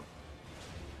 hold up.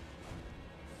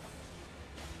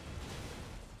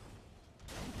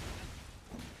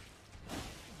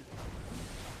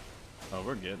 Oh,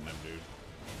 we're getting him, dude.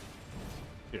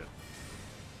 Yeah.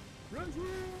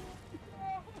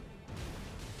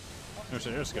 They're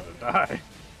just gonna die.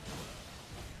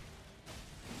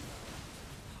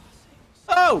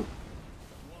 Oh!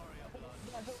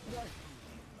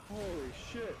 Holy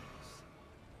shit.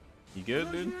 You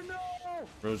good, dude? No!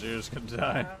 Rosier's gonna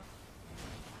die.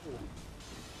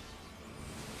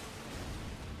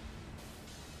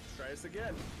 Try this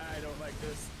again. I don't like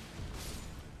this.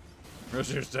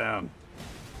 Rosier's down.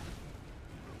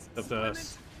 Up to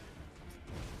us.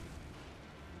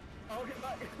 Oh, okay,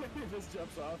 bye. If this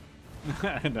jumps off.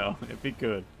 I know, if he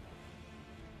could.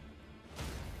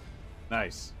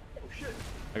 Nice. Oh shit.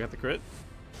 I got the crit.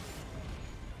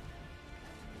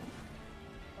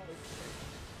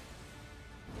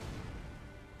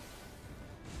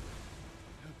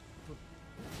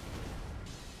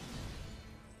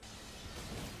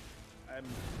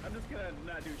 I'm just gonna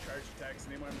not do charge attacks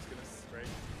anymore. I'm just gonna spray.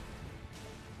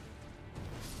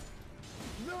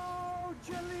 No,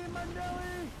 jelly in my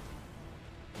belly.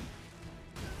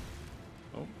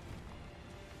 Oh.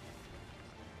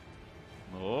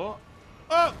 Oh.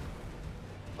 Oh!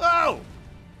 Oh!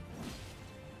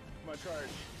 Come on,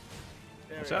 charge.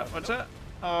 There What's we that? go. What's that?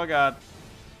 Oh god.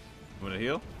 You wanna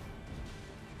heal?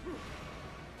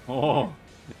 Oh.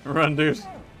 Run, dude.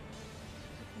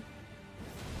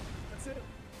 That's it.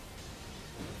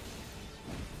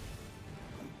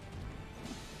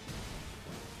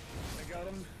 I got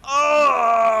him.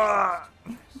 Oh!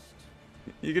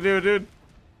 You can do it, dude.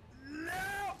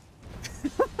 No!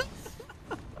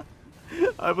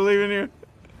 I believe in you.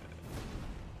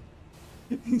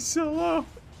 He's so low.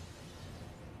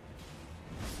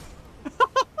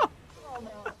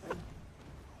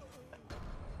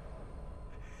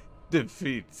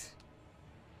 Defeat.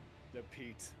 The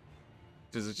Pete.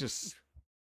 Does it just...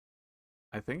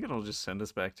 I think it'll just send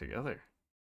us back together.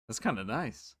 That's kind of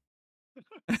nice.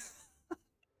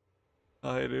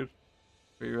 Oh, hey, dude.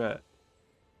 Where you at?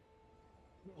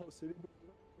 Oh, sitting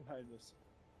behind us.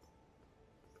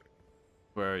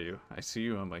 Where are you? I see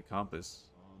you on my compass.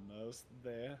 Almost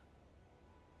there.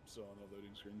 So on the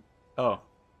loading screen. Oh.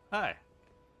 Hi.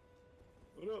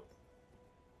 What up?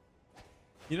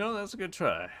 You know, that's a good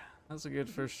try. That's a good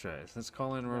first try. Let's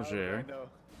call in Roger.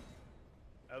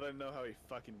 I don't know how he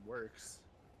fucking works.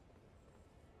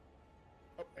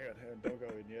 Oh, hang on, don't go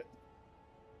in yet.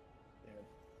 Yeah.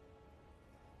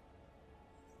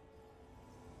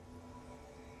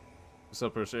 What's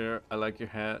up, Roger? I like your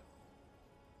hat.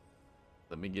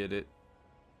 Let me get it.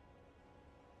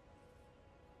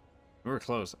 We were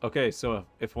close. Okay, so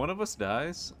if one of us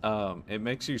dies, it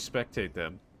makes you spectate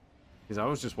them. Because I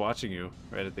was just watching you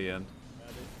right at the end.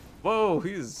 Whoa,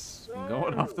 he's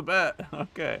going off the bat.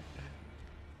 Okay.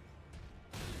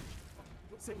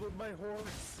 What's it with my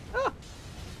horse? Ah.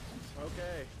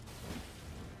 Okay.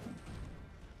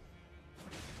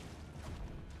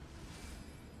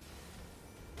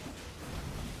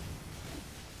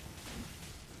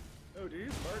 Oh, do you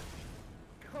Mark?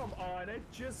 Come on, I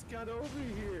just got over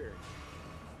here.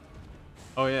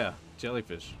 Oh yeah,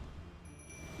 jellyfish.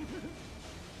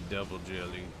 Double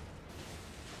jelly.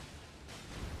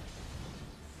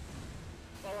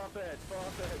 Fall off edge, fall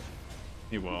off edge.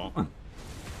 He won't.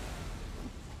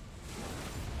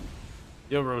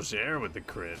 Yo, Roger with the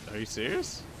crit. Are you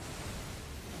serious?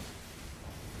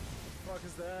 What the fuck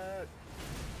is that?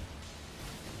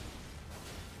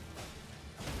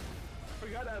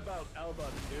 Forgot about L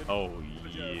button, dude. Oh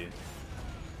Good yeah. job.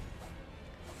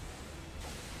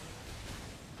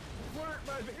 Squirt,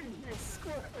 my baby,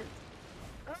 squirt!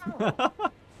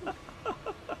 Ow!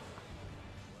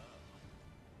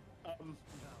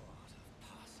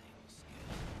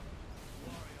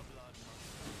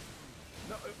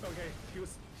 No, okay, he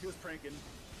was pranking.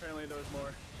 Apparently there was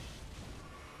more.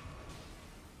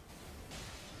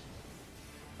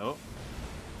 Oh.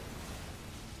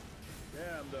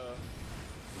 Damn, though.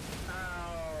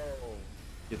 Ow!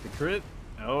 Get the crit.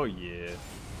 Oh yeah.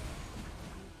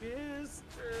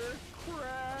 Mr.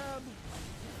 Crab!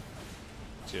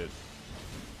 Shit.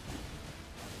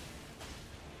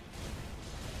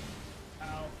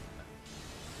 Ow.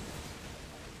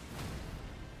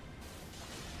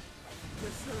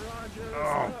 Mr. Rogers!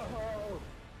 Oh. No!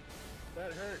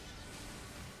 That hurt.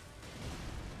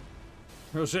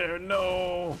 Roger,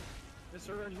 no!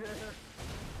 Mr. Rogers!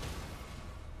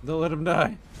 Don't let him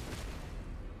die.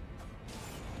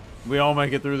 We all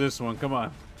make it through this one. Come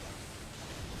on.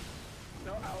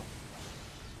 No, ow.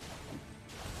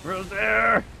 We're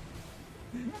there.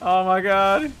 Oh my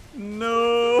god.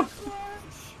 No.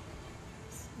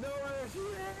 No,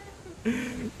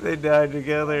 They died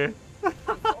together. if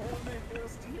only it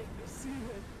was to see it.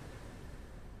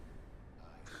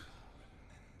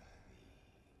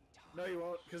 No, you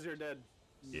won't, because you're dead.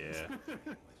 Yeah.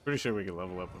 Pretty sure we can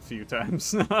level up a few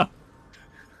times.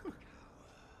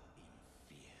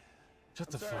 Shut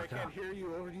the Sorry, I fuck can't up. hear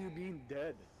you over you being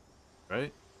dead.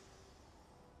 Right?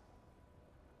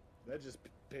 That just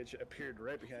bitch appeared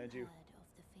right behind you. Word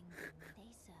of the finger they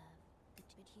serve, but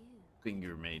you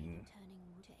Finger maiden.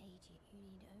 turning to aid you. You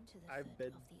need own to the I've foot been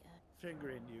of the earth.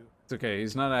 fingering you. It's okay.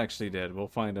 He's not actually dead. We'll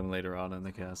find him later on in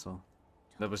the castle.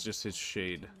 That was just his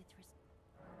shade. With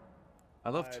I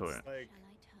love It's Torrent. like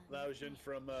shall I turn Laojian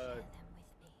from share them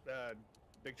with me?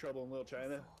 Big Trouble in Little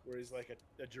China, where he's like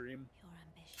a dream. Your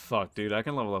ambition. Fuck, dude. I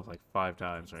can level up like 5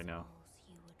 times right now. Principles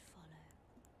you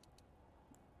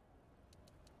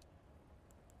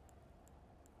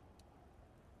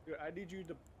would follow. I need you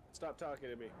to stop talking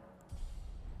to me.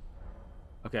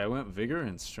 Okay, I went vigor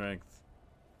and strength.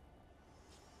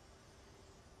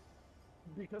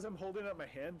 Because I'm holding up my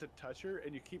hand to touch her,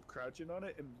 and you keep crouching on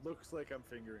it, it looks like I'm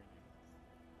fingering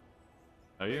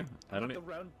you. Are you? I don't.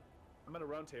 I'm at a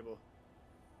round table.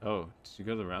 Oh, did you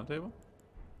go to the round table?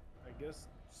 I guess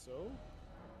so.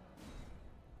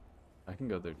 I can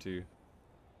go there too.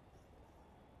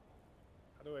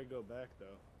 How do I go back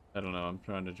though? I don't know. I'm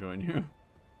trying to join you.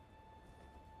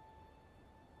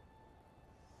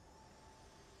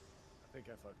 I think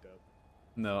I fucked up.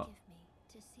 No. Give me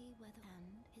to see whether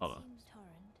and it Hold on. seems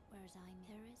torrent, whereas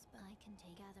there is, but I can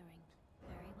take gathering.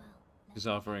 Very well. He's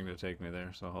Let me offering know. to take me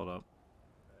there, so hold up.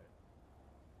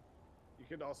 You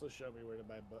could also show me where to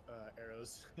buy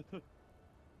arrows.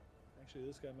 Actually,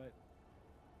 this guy might.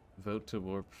 Vote to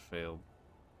warp failed.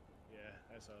 Yeah,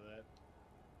 I saw that.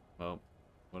 Well,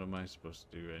 what am I supposed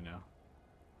to do right now?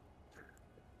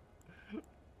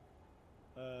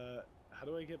 How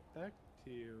do I get back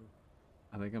to you?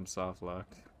 I think I'm soft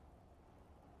locked.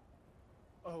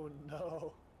 Oh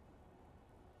no.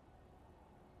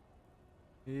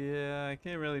 Yeah, I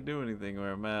can't really do anything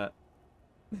where I'm at.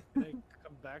 Can I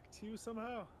come back to you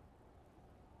somehow?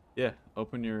 Yeah,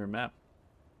 open your map.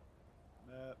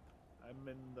 Map. I'm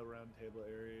in the round table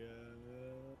area.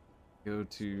 Go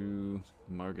to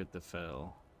Margaret the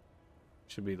Fell.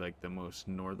 Should be like the most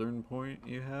northern point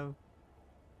you have.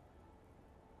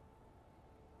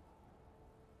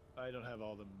 I don't have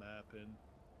all the map in.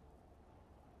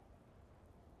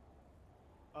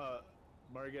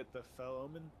 Margaret the Fell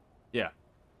Omen? Yeah.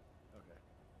 Okay.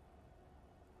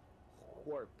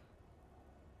 Warp.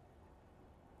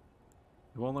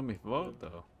 It won't let me vote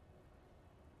though.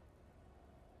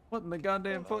 What in the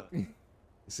goddamn fuck?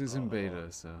 This is in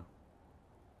beta, so.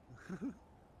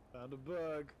 Found a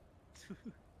bug.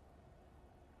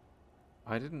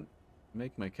 I didn't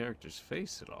make my character's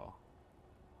face at all.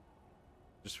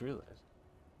 Just realized.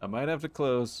 I might have to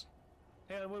close.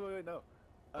 Hang on, wait, no.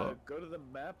 Oh. Go to the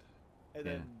map, and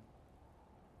Yeah. then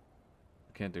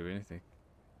I can't do anything.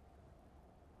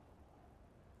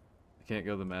 I can't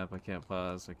go to the map. I can't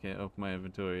pause. I can't open my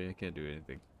inventory. I can't do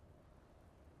anything.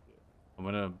 I'm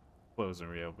gonna close and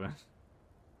reopen. Alright.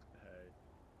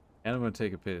 And I'm gonna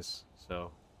take a piss.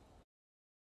 So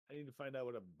I need to find out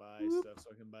where to buy stuff so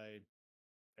I can buy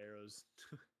arrows.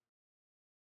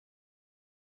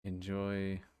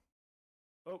 enjoy.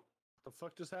 Oh, the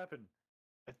fuck just happened?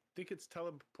 I think it's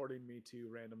teleporting me to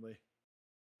randomly.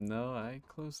 No, I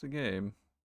closed the game.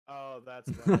 Oh, that's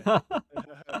why.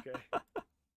 Okay.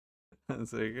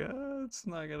 It's like,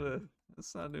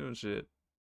 it's not doing shit.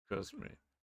 Trust me.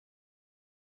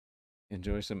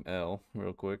 Enjoy some L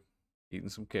real quick. Eating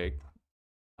some cake.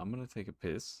 I'm gonna take a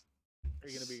piss. Are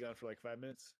you gonna be gone for like 5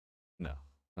 minutes? No,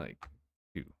 like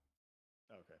 2.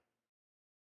 Okay.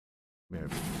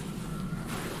 Maybe.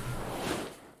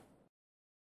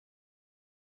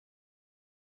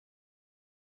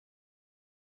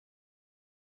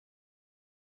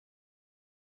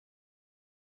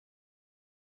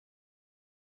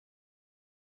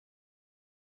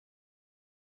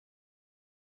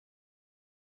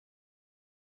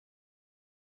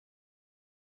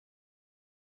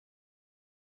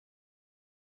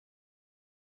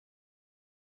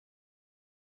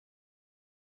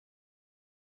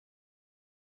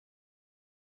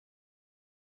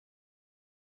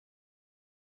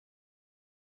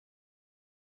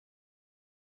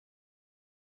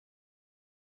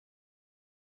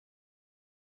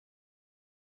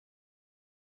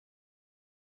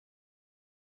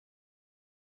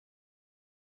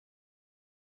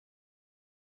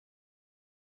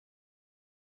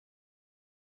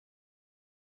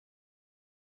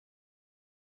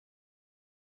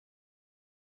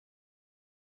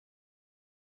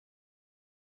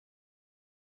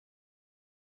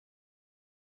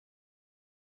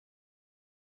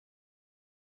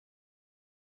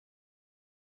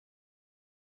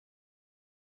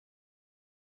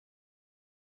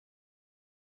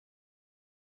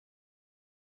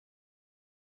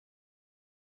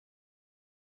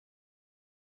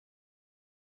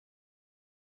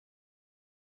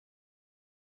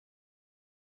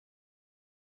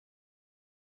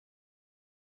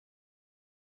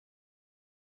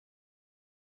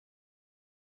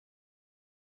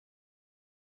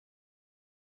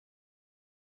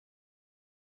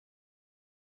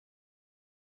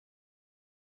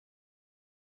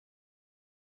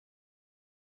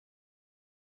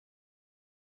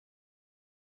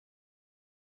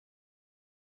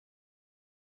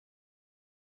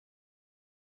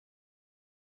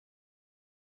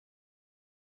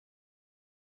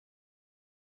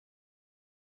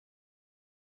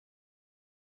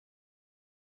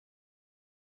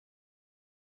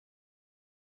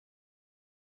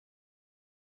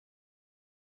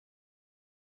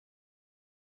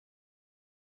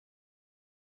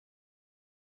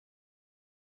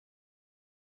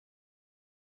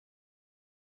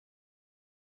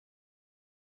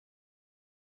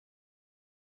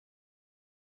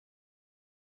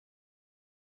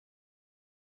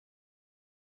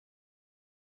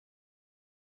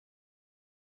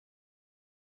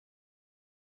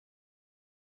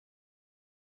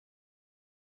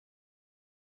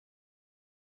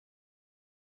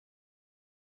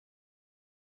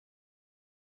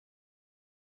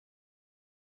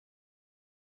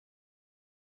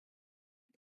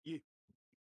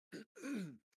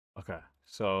 Okay,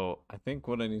 so I think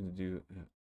what I need to do.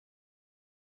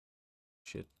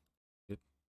 Shit, shit,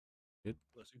 shit,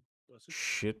 Bless you. Bless you.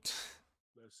 shit.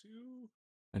 Bless you.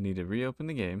 I need to reopen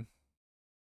the game.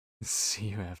 See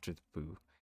you after the poo.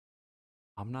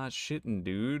 I'm not shitting,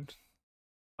 dude.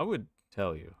 I would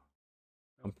tell you.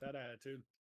 Not with that attitude.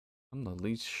 I'm the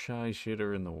least shy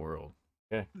shitter in the world.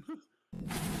 Okay.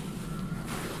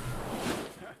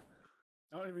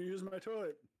 I don't even use my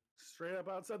toilet. Straight up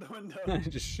outside the window. I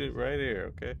just shit right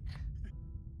here, okay?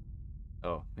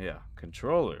 Oh, yeah.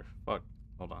 Controller. Fuck.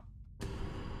 Hold on.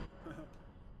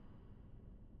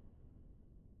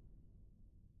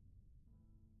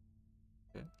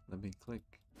 Okay, let me click.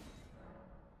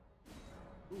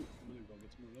 Ooh, I'm gonna go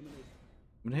get some more lemonade.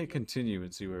 I'm gonna hit continue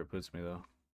and see where it puts me, though.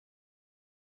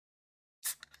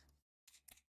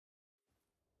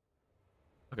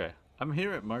 Okay, I'm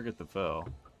here at Margaret the Fell.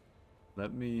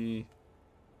 Let me...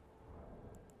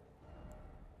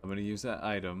 I'm gonna use that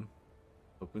item.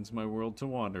 Opens my world to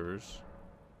wanderers.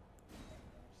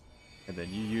 And then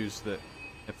you use the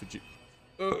effigy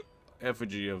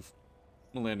of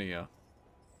Millennia.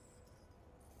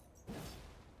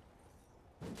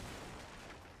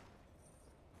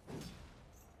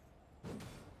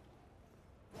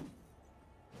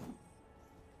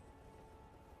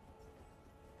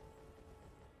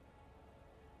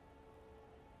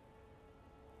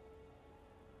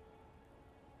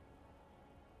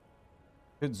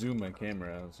 Could zoom my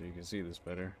camera out so you can see this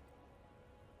better.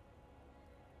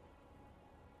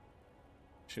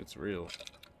 Shit's real.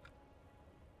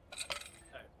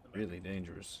 Really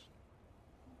dangerous.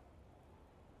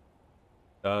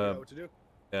 Yeah, what to do?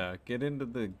 Yeah, get into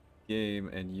the game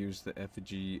and use the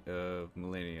effigy of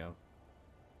Millennia.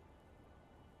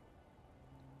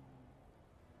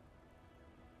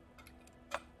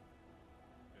 Got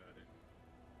it.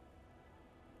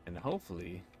 And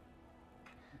hopefully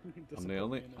I'm the Disappoint me in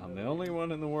only another game.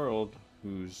 one in the world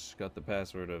who's got the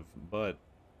password of but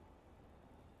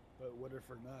But what if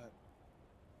we're not?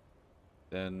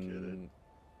 then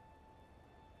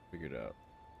figure it out.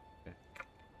 Okay.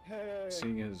 Hey.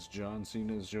 Seeing as John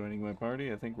Cena's joining my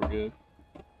party, I think we're good.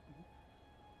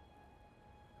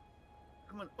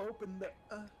 Come on, open the.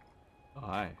 Oh,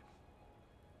 hi.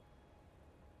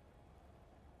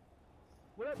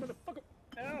 What up, motherfucker?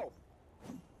 Ow!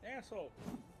 Asshole!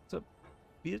 What's up,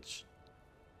 bitch?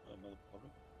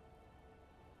 Motherfucker.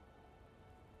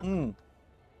 Mm.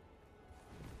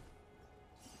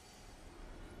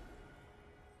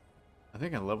 I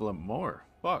think I level up more.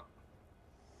 Fuck.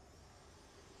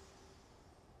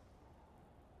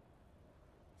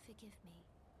 Forgive me.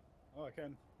 Oh, I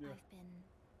can. Yeah. I've been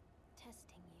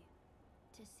testing you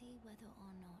to see whether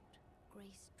or not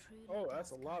Grace truly Oh, does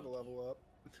that's a lot to guide level you, up.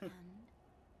 and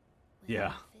whether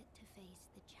Yeah. you're fit to face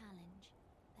the challenge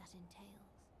that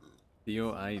entails.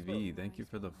 Theo Seems IV, like thank you Mary's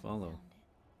for the one follow. found it.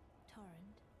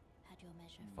 Torrent had your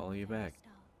measure from Follow the you very back.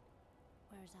 start,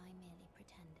 whereas I merely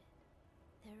pretended.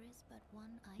 There is but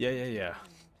one item Yeah. to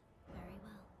hold. Very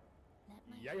well. Let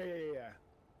my Yeah.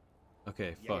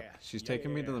 Okay, Yeah, fuck. yeah. She's Yeah,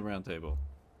 taking me to yeah. the round table.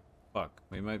 Fuck.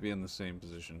 We might be in the same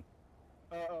position.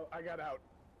 Oh, I got out.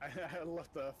 I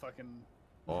left the fucking.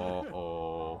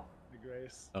 Oh. The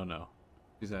Grace. Oh no.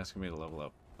 She's asking me to level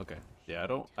up. Okay. Yeah, I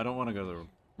don't want to go to the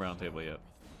round table yet.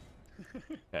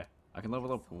 Okay. I can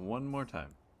level up one more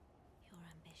time. Your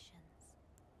ambitions,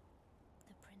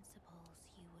 the principles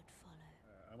you would follow.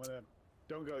 I'm gonna.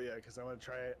 Don't go yet, because I want to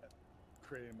try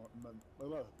creating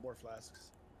more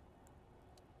flasks.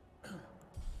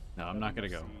 No, I'm not gonna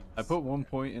go. I put 1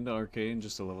 point into arcane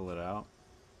just to level it out.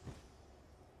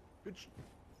 Bitch.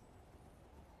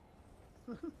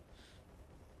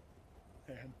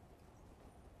 Man,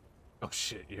 Oh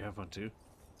shit, you have one too?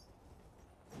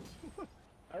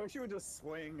 I wish you would just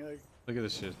swing. Like, Look at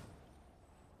this shit.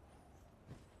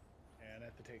 and I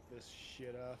have to take this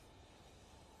shit off.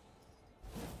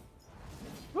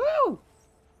 Woo!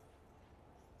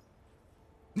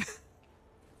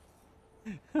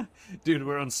 Dude,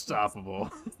 we're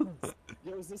unstoppable.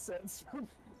 Yo, is this sense from?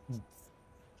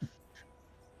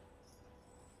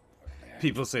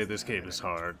 People say this game is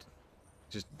hard.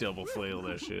 Just double flail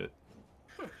that shit.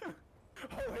 Oh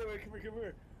wait, come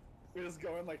here. We're just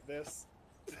going like this.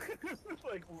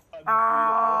 Like a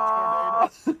tornado.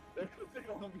 They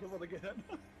won't be able to get in.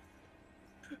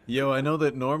 Yo, I know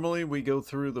that normally we go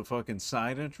through the fucking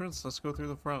side entrance. Let's go through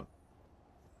the front.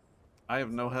 I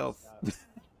have no health.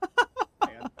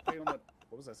 Man, what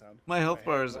was that sound? My health My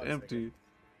bar hand, is hold on a empty.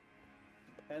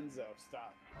 second. Enzo,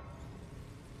 stop.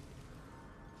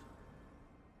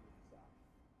 Stop.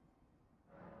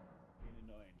 Being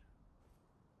annoying.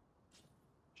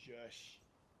 Shush.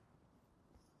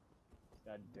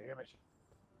 God damn it.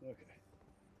 Okay.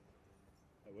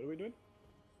 What are we doing?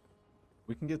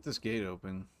 We can get this gate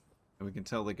open, and we can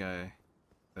tell the guy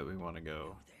that we want to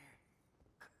go.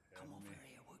 Come over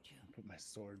here, would you? Put my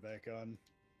sword back on.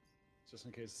 Just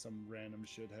in case some random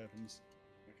shit happens.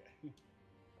 Okay.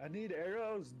 I need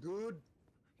arrows, dude.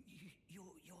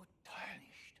 You're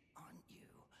tarnished, aren't you?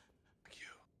 You.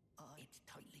 It's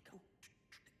tightly cooked.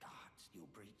 The gods you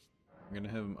breathe. I'm gonna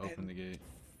have him open the gate.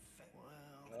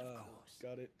 Well, of course.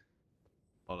 Got it.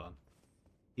 Hold on.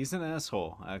 He's an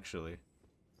asshole, actually.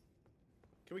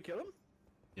 Can we kill him?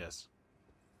 Yes.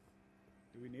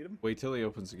 Do we need him? Wait till he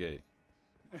opens the gate.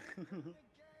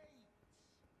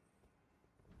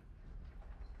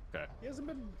 Okay. He hasn't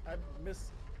been. I miss.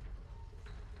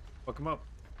 Fuck him up.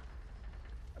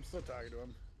 I'm still talking to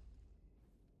him.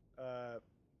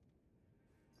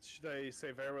 Should I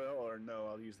say farewell or no?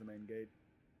 I'll use the main gate.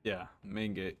 Yeah,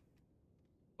 main gate.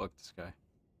 Fuck this guy.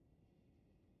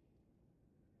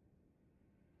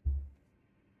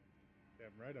 Damn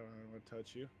right, I don't want to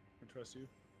touch you or trust you.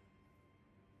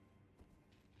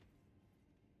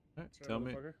 Alright, Sorry,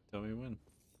 motherfucker. tell me when.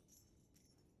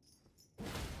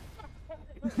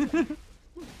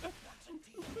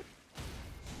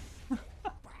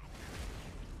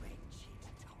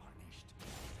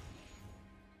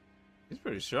 He's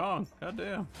pretty strong. God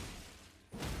damn.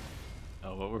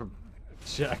 Oh, but we're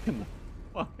jacking the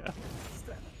fuck out.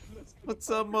 What's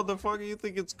up, motherfucker? You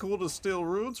think it's cool to steal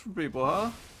runes from people,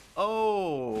 huh?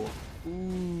 Oh.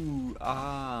 Ooh.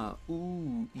 Ah.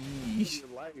 Ooh. Ee. Your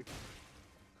life.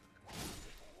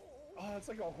 Oh, it's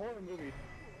like a horror movie.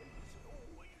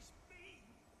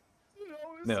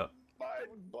 No. My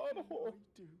butthole.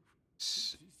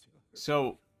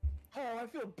 So, Oh, I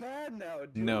feel bad now,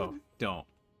 dude. no, don't.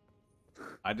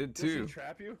 I did Does he too.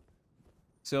 trap you?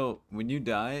 So, when you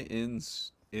die in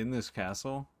this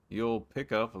castle, you'll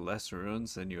pick up less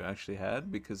runes than you actually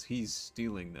had because he's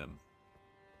stealing them.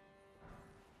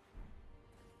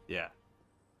 Yeah.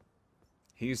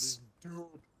 He's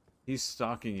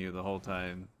stalking you the whole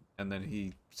time, and then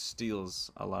he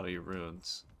steals a lot of your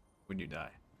runes when you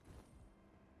die.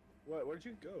 What? Where'd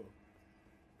you go?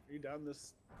 Are you down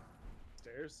this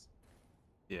stairs?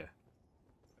 Yeah.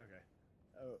 Okay.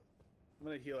 Oh, I'm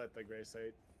gonna heal at the gray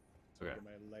site. So Okay. I get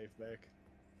my life back.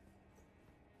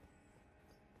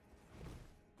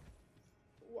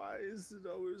 Why is it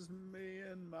always me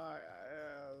and my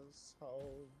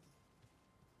asshole?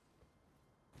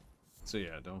 So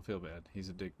yeah, don't feel bad. He's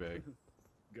a dickbag.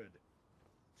 Good.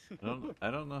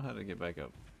 I don't know how to get back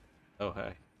up. Oh,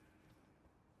 hi.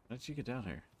 How did you get down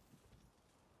here?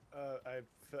 I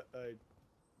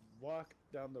walked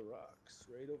down the rocks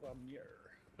right over here.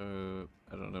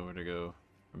 I don't know where to go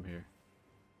from here.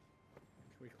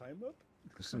 Can we climb up?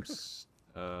 There's some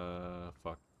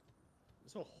fuck.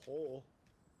 There's a hole.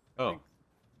 I Oh, think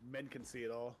men can see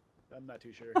it all. I'm not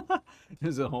too sure.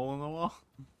 there's a hole in the wall?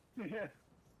 Yeah.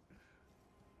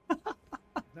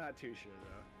 Not too sure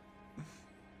though.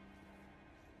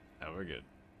 Oh, we're good.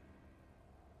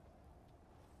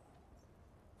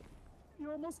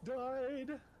 You almost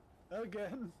died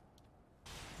again.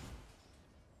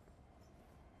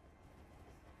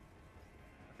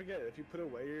 I forget, if you put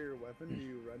away your weapon, do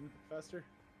you run faster?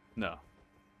 No.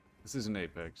 This isn't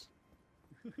Apex.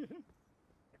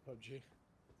 PUBG.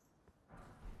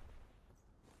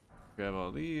 Grab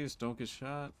all these, don't get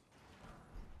shot.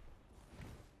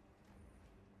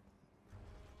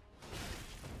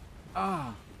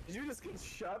 Ah! Did you just get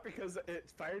shot because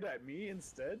it fired at me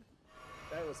instead?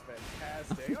 That was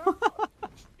fantastic. Oh,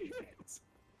 shit.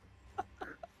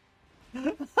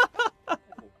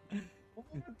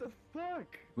 What the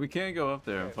fuck? We can't go up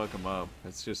there and fuck him up.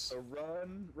 It's just... So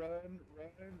run, turn.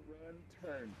 Run,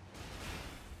 turn.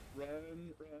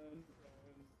 Run.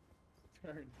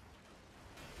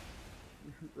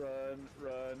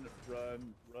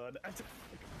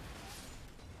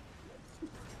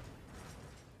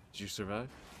 Did you survive?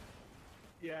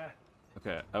 Yeah.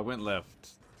 Okay, I went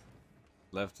left.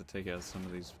 Left to take out some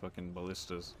of these fucking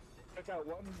ballistas. Took out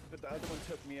one, but the other one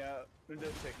took me out. It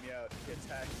didn't take me out. He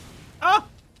attacked. Ah!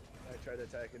 I tried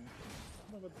attacking.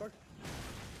 Motherfucker.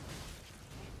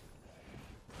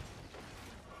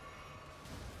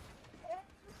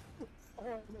 Oh,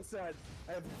 I'm so sad.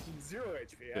 I have 0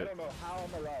 HP. I Good. don't know how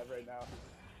I'm alive right now.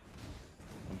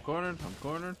 I'm cornered.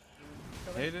 Coming.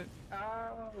 Hate it.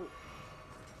 Ow!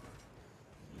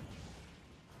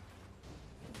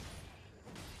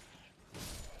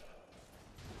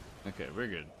 Okay, we're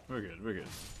good. We're good.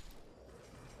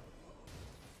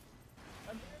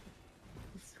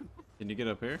 Can you get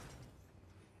up here?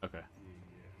 Okay.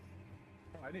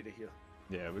 Oh, I need to heal.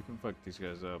 Yeah, we can fuck these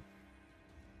guys up.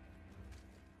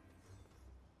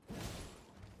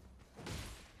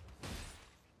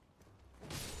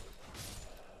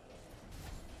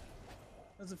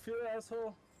 How's it feel,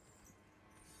 asshole?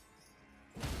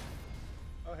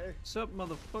 Oh, hey. What's up,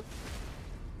 motherfucker?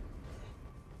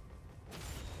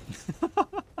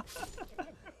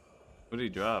 What did he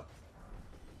drop?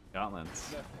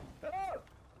 Gauntlets. No. Oh!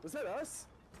 Was that us?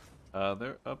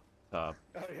 They're up top.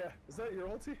 Oh, yeah. Is that your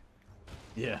ulti?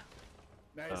 Yeah.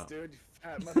 Nice, Oh. dude. You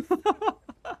fat motherfucker.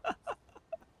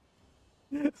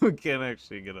 We can't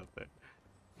actually get up there.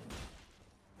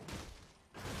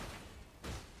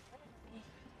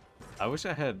 I wish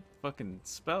I had fucking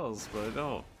spells, but I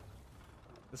don't.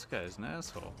 This guy's an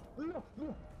asshole. I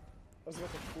was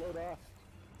about to float off.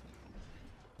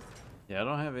 Yeah, I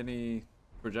don't have any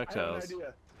projectiles.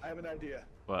 I have an idea.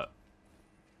 What?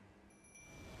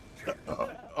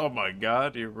 Oh my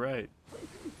god, you're right.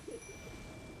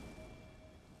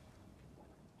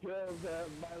 Kill them,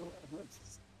 my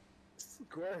lips.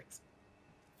 Squirt.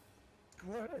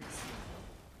 Squirt.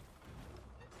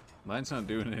 Mine's not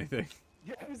doing anything.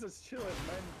 Yeah, he's just chilling,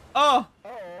 man. Oh! Oh,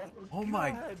 Oh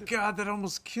my god, that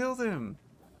almost killed him.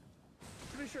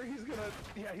 Pretty sure he's gonna.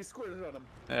 Yeah, he squirted on him.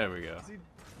 There we go.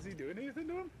 Is he doing anything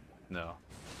to him? No.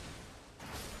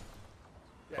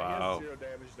 Yeah, Wow. he has 0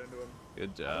 damage done to him. Good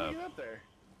How do job. you get up there?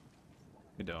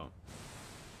 We don't.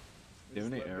 We Do you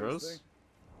have just any let loose arrows? thing?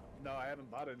 No, I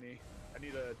haven't bought any. I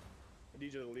need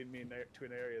you to lead me to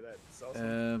an area that sells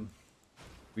them.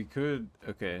 We could.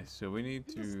 Okay, so we need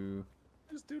to.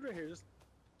 This dude right here, just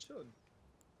chilling.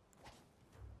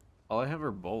 All I have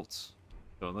are bolts.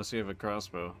 So unless you have a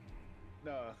crossbow.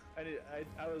 No, I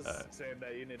was saying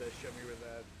that you need to show me where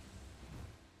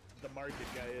the market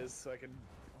guy is, so I can.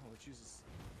 Oh Jesus!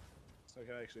 So I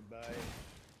can actually buy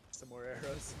some more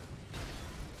arrows.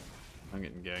 I'm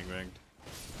getting gangbanged.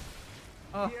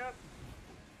 Oh. Yep.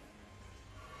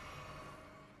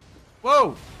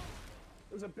 Whoa!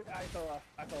 There's a big. I fell off.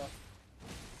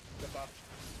 Jump off.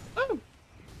 Oh!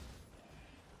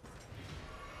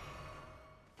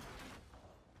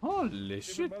 Holy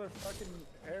shit! Stupid motherfucking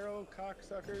arrow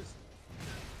cocksuckers.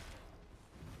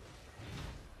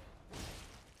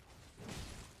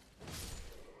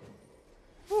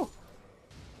 Whew.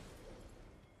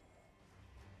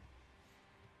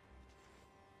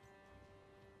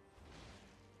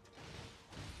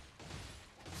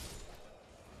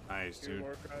 Nice, 2 dude.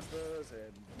 more crossbows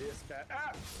and this bat.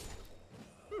 Ah!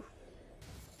 Whew.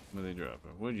 What are they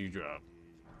dropping? What did you drop?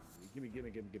 Gimme.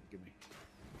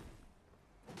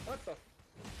 What the?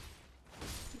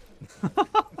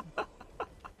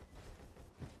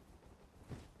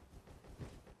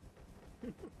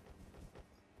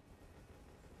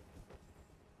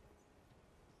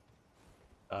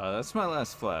 That's my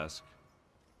last flask.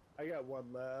 I got one.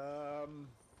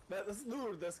 Let's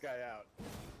lure this guy out.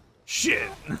 Shit!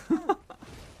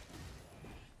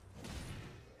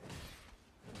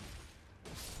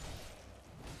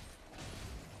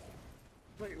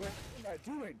 Wait, what am I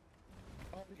doing?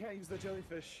 Oh, we can't use the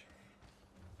jellyfish.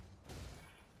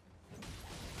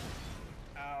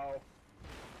 Ow.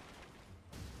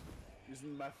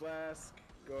 Using my flask,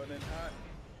 going in hot.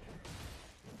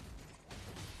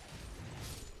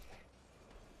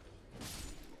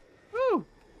 Woo!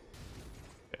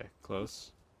 Okay,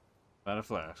 close. Out of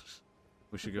flasks.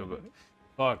 We should go back.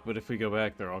 Fuck, but if we go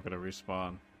back, they're all gonna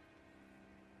respawn.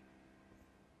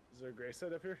 Is there a gray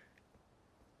set up here?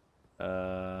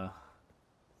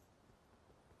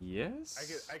 Yes?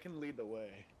 I can lead the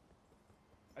way.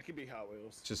 I can be Hot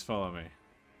Wheels. Just follow me.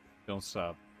 Don't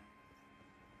stop.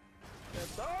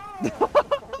 Yes. Oh!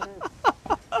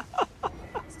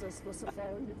 Still supposed to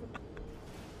follow you.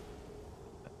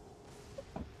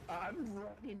 I'm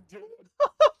running, dude.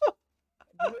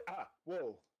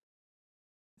 Whoa.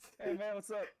 Hey man,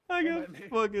 what's up? I got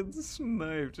fucking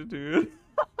sniped, dude.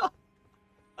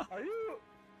 Are you?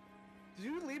 Did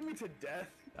you lead me to death?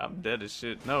 I'm dead as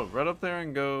shit. No, right up there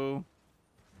and go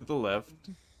to the left.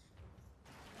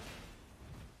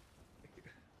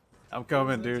 I'm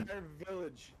coming, dude.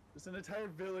 There's an entire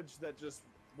village that just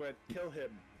went kill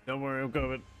him. Don't worry, I'm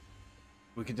coming.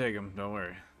 We can take him, don't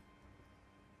worry.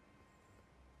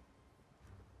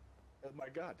 Oh my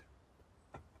god.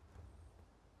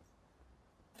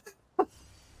 Who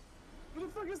the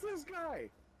fuck is this guy?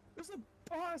 There's a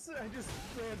boss that I just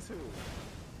ran to.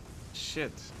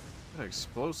 Shit.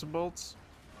 Explosive bolts?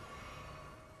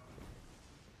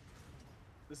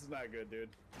 This is not good, dude.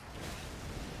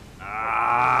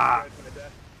 Ah!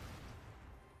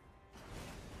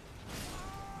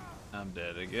 I'm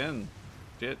dead again.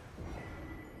 Shit.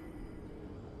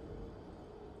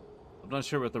 I'm not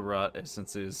sure what the rot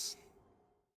essence is.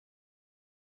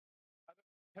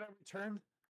 Can I return?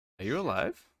 Are you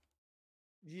alive?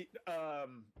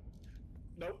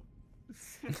 Nope.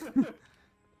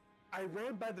 I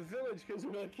ran by the village because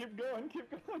we're like, keep going, keep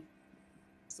going.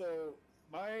 So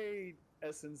my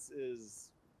essence is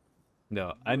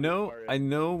No, really far I in.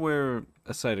 know where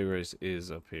a site of grace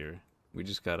is up here. We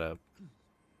just gotta.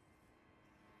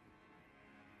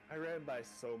 I ran by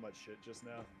so much shit just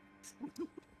now.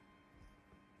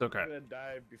 Okay. I'm gonna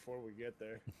die before we get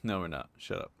there. No, we're not.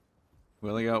 Shut up. We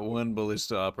only got one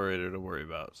ballista operator to worry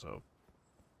about, so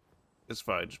it's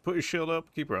fine. Just put your shield up,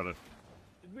 keep running.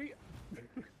 Should we?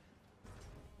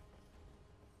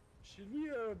 Should we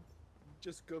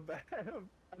just go back?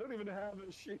 I don't even have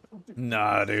a shield.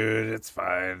 Nah, dude, it's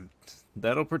fine.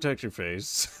 That'll protect your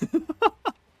face.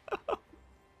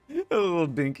 A little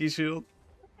dinky shield.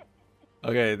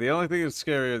 Okay, the only thing that's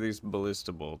scary are these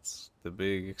ballista bolts. The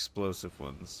big explosive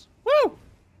ones. Woo!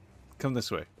 Come this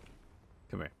way.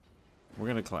 Come here. We're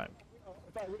gonna climb.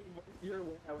 If I went your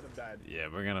way, I would have died. Yeah,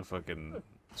 we're gonna fucking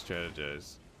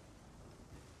strategize.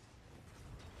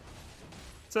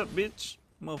 What's up, bitch?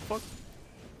 Motherfucker.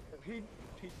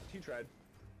 He tried.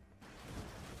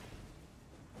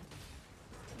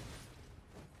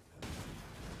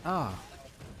 Ah.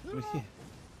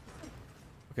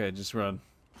 Okay, just run.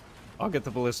 I'll get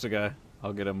the ballista guy.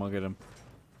 I'll get him, I'll get him.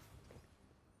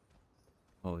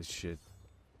 Holy shit.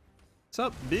 What's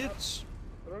up, bitch?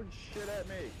 Throw shit at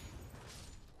me.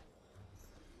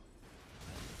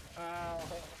 Ow.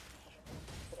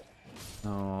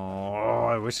 Oh,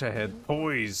 I wish I had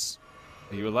poise.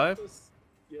 Are you alive?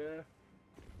 Yeah.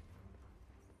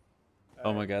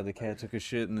 Oh my god, the cat took a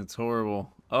shit and it's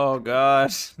horrible. Oh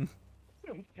god.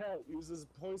 Cat uses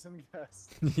poison gas.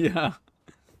 Yeah.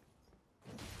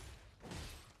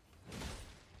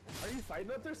 Are you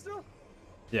fighting up there still?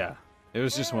 Yeah. It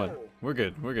was just one. Oh. We're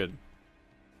good. We're good.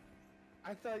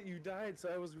 I thought you died, so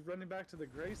I was running back to the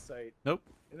gray site. Nope.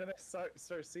 And then I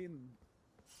start seeing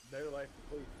their life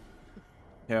complete.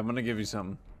 Yeah, I'm gonna give you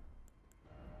something.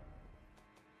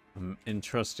 I'm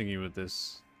entrusting you with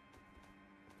this.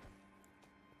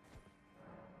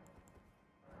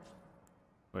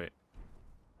 Wait.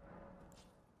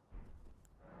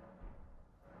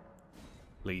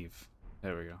 Leave.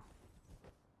 There we go.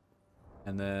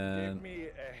 And then... Gave me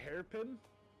a hairpin?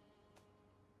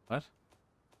 What?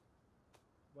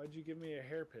 Why'd you give me a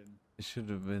hairpin? It should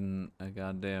have been a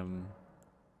goddamn...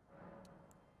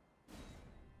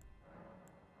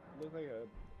 Look like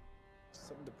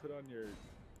something to put on your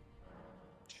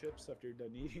chips after you're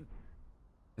done eating.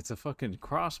 It's a fucking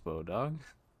crossbow, dog.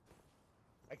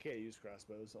 I can't use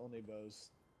crossbows, only bows.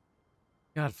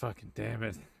 God fucking damn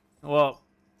it. Well...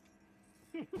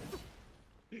 Pick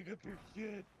up your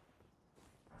shit.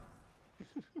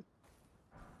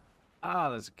 Ah,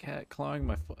 there's a cat clawing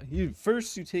my foot.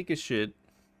 First you take a shit,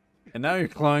 and now you're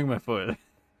clawing my foot.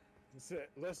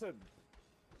 Listen.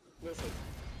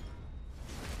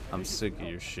 I'm sick of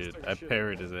your shit. I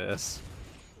parried his ass.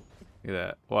 Look at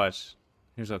that. Watch.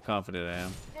 Here's how confident I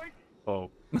am.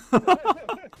 Oh.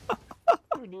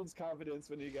 Who needs confidence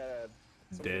when you got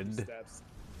Dead. steps?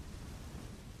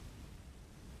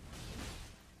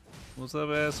 What's up,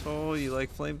 asshole? You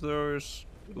like flamethrowers?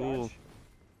 Cool. Watch.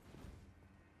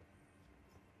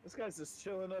 This guy's just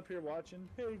chilling up here watching.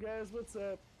 Hey guys, what's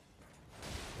up?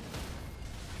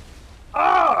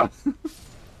 Ah!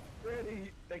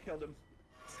 Ready? They killed him.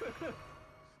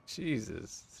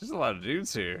 Jesus. There's a lot of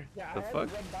dudes here. Yeah, The I had fuck?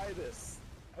 to run by this.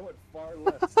 I went far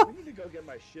left. So we need to go get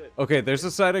my shit. Okay, there's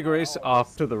a side of grace Oh, off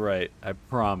this- to the right. I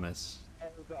promise.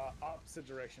 The opposite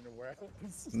direction of where I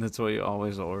was. That's why you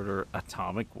always order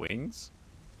atomic wings.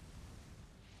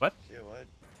 What? Yeah, what?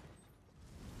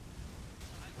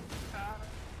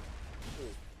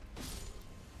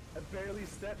 I barely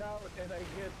step out and I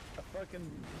get a fucking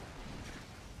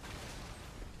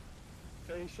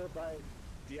facial by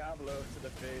Diablo to the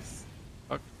face.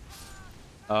 Fuck.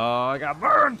 Oh, I got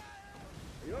burned!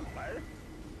 Are you on fire?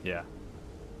 Yeah.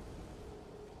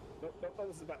 Nope,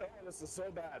 this is bad. Oh, this is so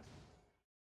bad.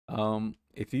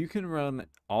 If you can run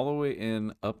all the way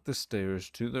in, up the stairs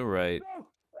to the right. No!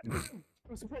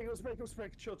 It was a prank, it was a prank, it was a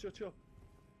prank. Chill. Come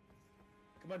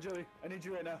on, Julie. I need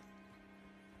you right now.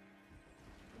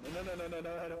 No, I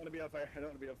don't want to be on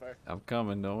fire. I'm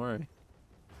coming, don't worry.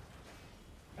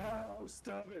 Oh,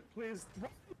 stop it, please.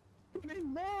 We need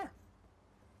more.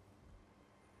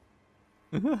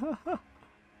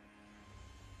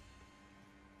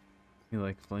 You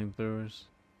like flamethrowers?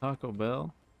 Taco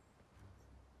Bell?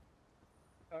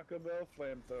 Taco Bell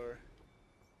flamethrower.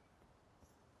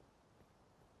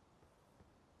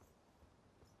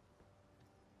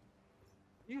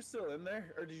 You still in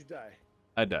there, or did you die?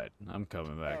 I died. I'm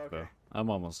coming back, Oh, okay. though. I'm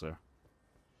almost there.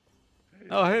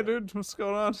 Oh, hey, dude. What's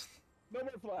going on? No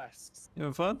more flasks. You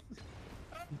having fun?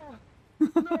 Ah,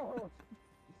 No.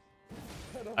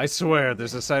 I swear,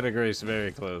 there's a site of grace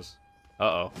very close.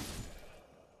 Uh-oh.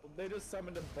 They just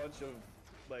summoned a bunch of,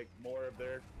 like, more of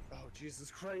their. Oh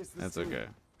Jesus Christ! This That's dude, okay.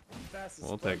 fastest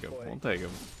We'll take him. boy. We'll take him.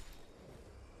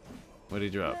 What'd he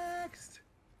drop? Next.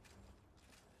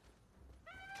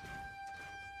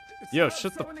 Yo, Stop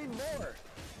shut the- summoning more.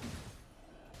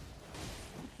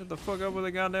 Shut the fuck up with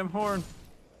a goddamn horn.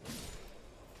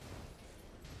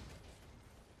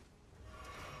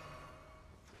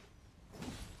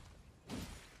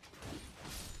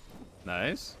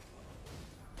 Nice.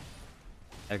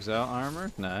 Exile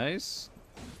armor. Nice.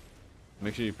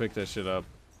 Make sure you pick that shit up.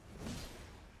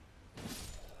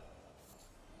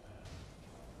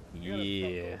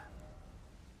 Yeah.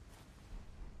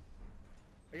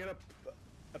 I got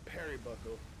a parry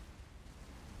buckle.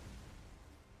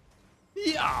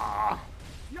 Yeah.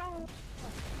 Yo.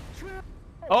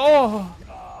 Oh.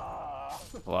 Ah.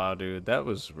 Wow, dude, that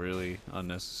was really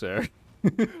unnecessary.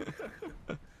 Because,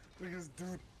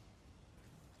 dude.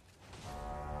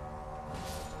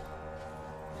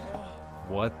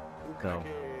 What the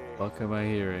fuck am I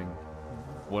hearing?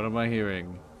 What am I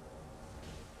hearing?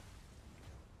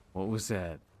 What was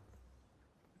that?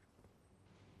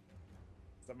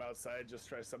 I'm outside, just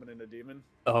try summoning a demon.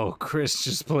 Oh, Chris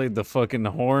just played the fucking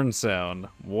horn sound.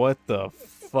 What the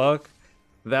fuck?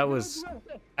 That was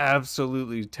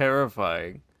absolutely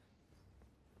terrifying.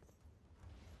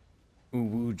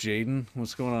 Ooh, Jaden,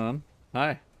 what's going on?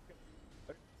 Hi.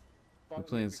 Follow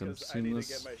playing me some because I need to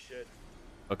seamless- get my shit.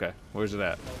 Okay, where's it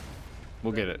at?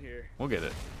 We'll get Right it. here. We'll get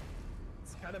it.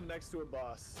 It's kind of next to a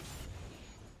boss.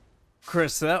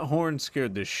 Chris, that horn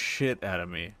scared the shit out of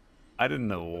me. I didn't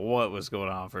know what was going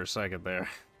on for a second there.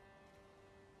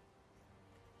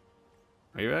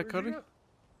 Are you at, Where'd Cody? you go?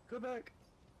 Go back.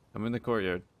 I'm in the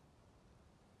courtyard.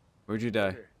 Where'd you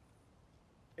die? Here.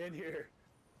 In here.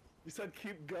 You said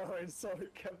keep going, so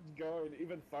it kept going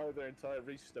even farther until I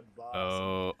reached the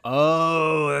boss.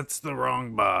 Oh, that's the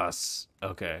wrong boss.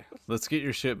 Okay, let's get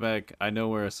your shit back. I know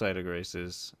where a site of grace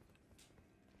is.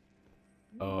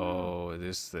 Oh,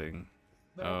 this thing.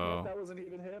 No, oh. that wasn't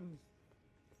even him.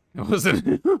 It wasn't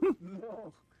him.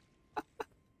 No.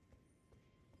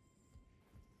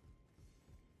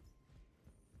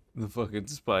 The fucking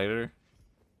spider.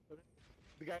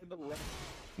 The guy in the left.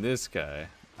 This guy.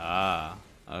 Ah,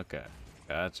 okay.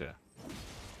 Gotcha.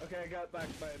 Okay, I got back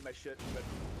my shit, but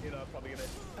you know, I'm probably gonna.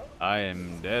 I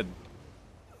am dead.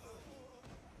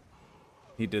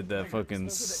 He did that my fucking.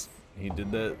 goodness, He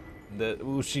did that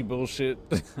ooshy bullshit.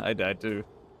 I died too.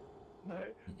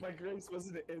 My grace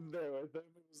wasn't in there with him.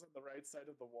 It was on the right side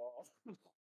of the wall.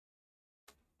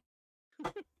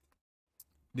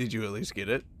 Did you at least get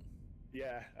it?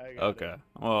 Yeah, I got Okay. it.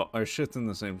 Well, our shit's in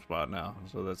the same spot now,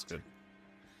 so that's good.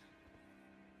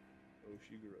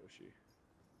 Oshigoroshi.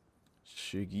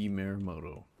 Shigi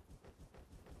Miyamoto.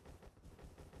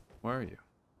 Where are you?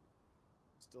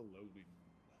 Still loading.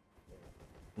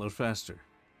 Load faster.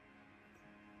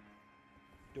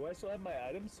 Do I still have my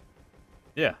items?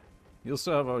 Yeah. You'll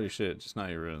still have all your shit, just not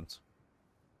your runes.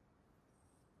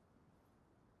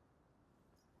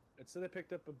 It said I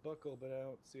picked up a buckle, but I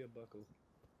don't see a buckle.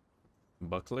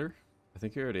 Buckler? I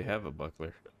think you already have a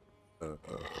buckler. I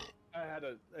had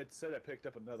a. It said I picked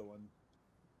up another one.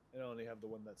 I only have the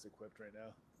one that's equipped right now.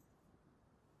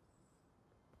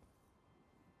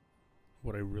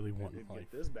 What I really I want in didn't life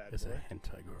get this bad is boy. a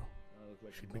hentai girl. I look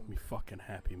like a She'd make bum. me fucking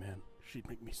happy, man. She'd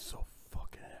make me so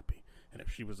fucking happy. And if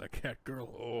she was a cat girl,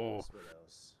 oh. What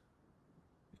else?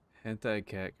 Hentai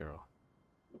cat girl.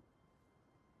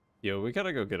 Yo, we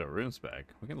gotta go get our runes back.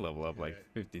 We can level up like Okay.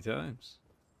 50 times.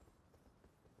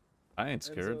 I ain't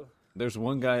scared. Enzo, There's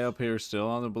one guy up here still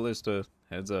on the ballista.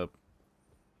 Heads up.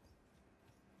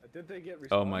 did they get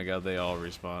Oh my respawned? god, they all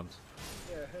respawned.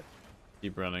 Yeah.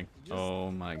 Keep running. Just-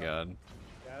 Oh my god.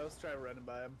 Yeah, let's try running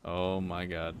by him. Oh my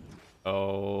god.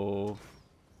 Oh.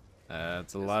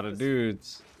 That's a lot of This-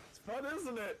 dudes. It's fun,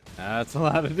 isn't it? That's a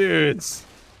lot of dudes.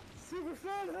 Super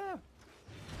fun, huh?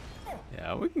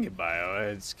 Yeah, we can get by.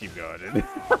 Let's keep going, dude.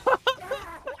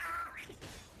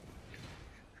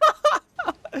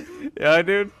 Yeah,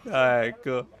 dude. Alright,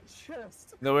 cool.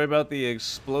 Chest. Don't worry about the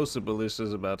explosive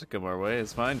ballistas about to come our way.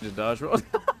 It's fine. Just dodge roll.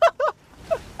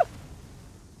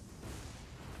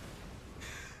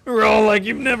 Roll like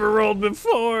you've never rolled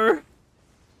before.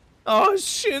 Oh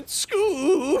shit,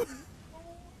 Scoob.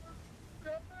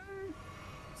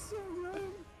 So good.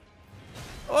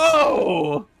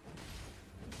 Oh.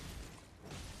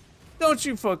 Don't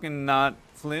you fucking not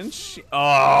flinch.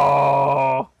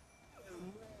 Oh.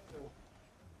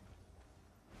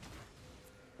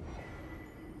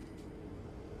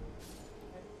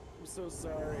 I'm so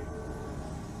sorry.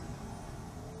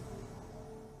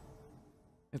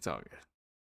 It's all good.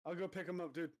 I'll go pick him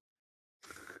up, dude.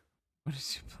 What did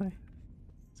you play?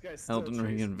 This guy's still Elden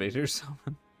Ring chasing me. Invader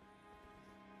Summon?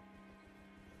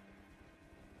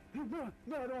 No,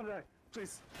 I don't want to die.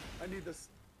 Please, I need this.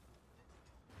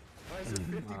 Why is there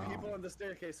 50 people on the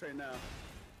staircase right now?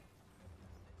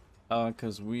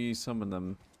 Cause we summoned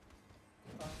them.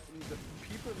 The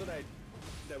people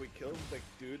that we killed, like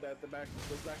dude at the back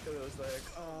was back there. Was like,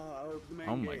 oh, the main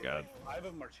Oh my gate. God. 5 of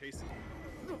them are chasing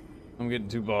me. I'm getting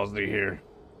too ballsy here.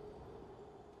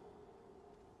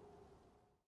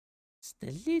 It's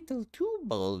a little too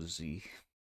ballsy.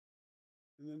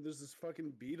 And then there's this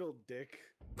fucking beetle dick.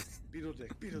 Beetle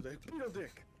dick, beetle dick, beetle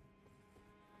dick.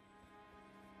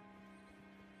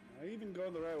 Am I even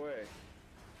going the right way?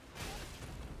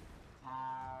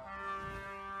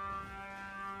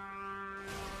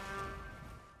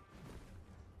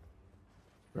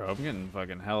 Bro, I'm getting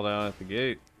fucking held out at the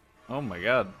gate. Oh my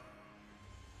god.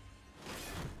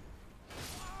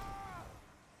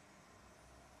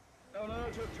 Oh no,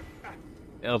 ah.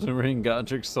 Elden Ring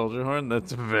Godric Soldier Horn?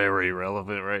 That's very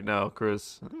relevant right now,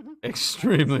 Chris.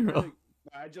 Extremely relevant.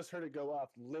 I just heard it go off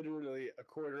literally a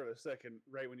quarter of a second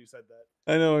right when you said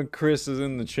that. I know, and Chris is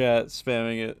in the chat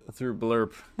spamming it through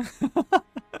Blurp.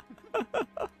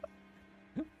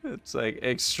 It's like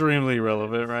extremely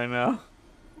relevant right now.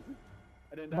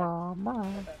 I didn't die. I'm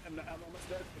almost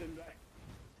dead. I didn't die.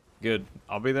 Good.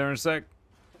 I'll be there in a sec.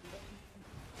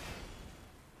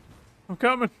 I'm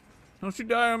coming. Don't you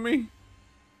die on me.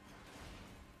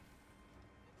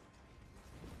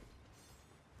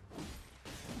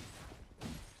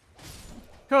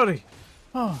 Cody.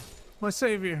 Oh, my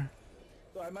savior.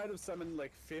 So I might have summoned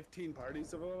like 15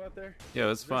 parties of them out there. Yeah,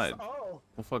 that's fine. Oh.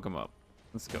 We'll fuck him up.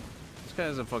 Let's go. This guy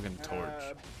has a fucking torch.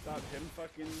 About him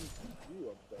fucking you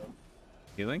up though.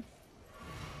 Healing?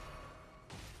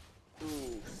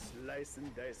 Ooh, slice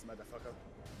and dice, motherfucker.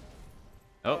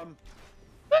 Oh.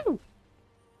 Woo!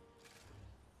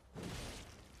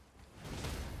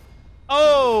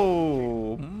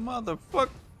 Oh, motherfucker.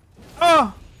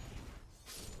 Oh!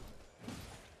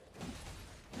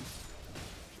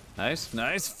 Nice,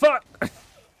 nice. Fuck!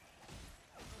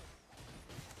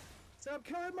 Stop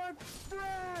killing my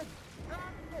friend! Ow!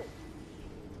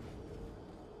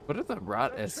 What are the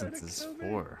rot Stop trying to essences kill me.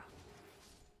 for?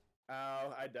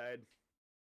 Ow, I died.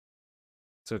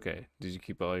 It's okay. Did you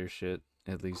keep all your shit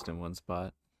at least in one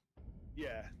spot?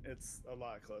 Yeah, it's a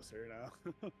lot closer now.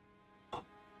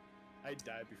 I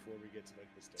died before we get to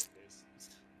like the staircase.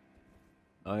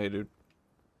 Oh, hey, dude.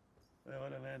 Wait,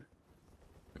 what a man.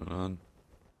 Going on.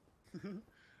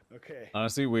 Okay.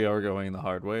 Honestly, we are going the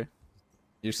hard way.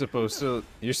 You're supposed to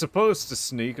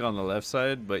sneak on the left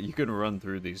side, but you can run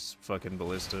through these fucking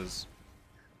ballistas.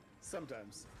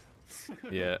 Sometimes.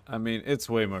 Yeah, I mean, it's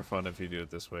way more fun if you do it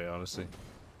this way, honestly.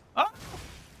 Ah!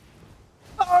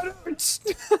 Oh, it hurts!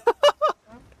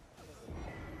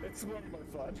 It's way more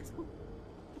fun.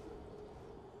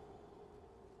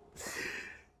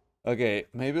 Okay,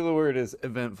 maybe the word is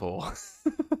eventful.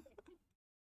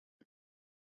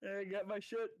 Hey, I got my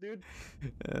shit, dude. Yeah,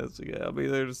 it's okay. I'll be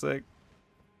there in a sec.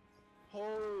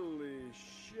 Holy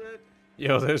shit.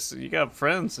 Yo, you got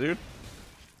friends, dude.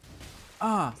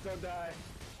 Ah, Just don't die.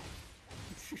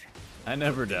 I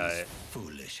never die.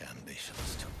 Foolish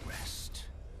ambitions to rest.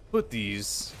 Put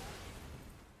these.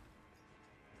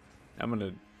 I'm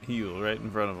gonna heal right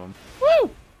in front of them. Woo!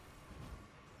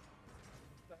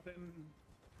 Nothing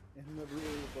in the rule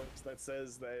books that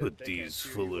says that Put they these can't shoot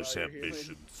you while foolish you're healing.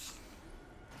 ambitions.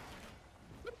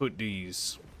 Put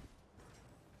these.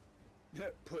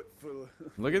 Put fool.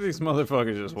 Look at these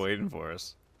motherfuckers just waiting for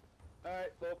us.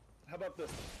 Alright, well, how about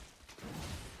this?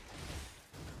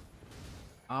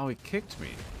 Oh, he kicked me.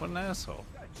 What an asshole.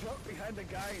 I jumped behind the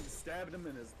guy and stabbed him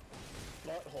in his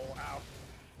butthole. Ow.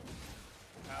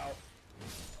 Ow.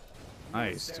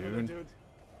 Nice, Stamina, dude.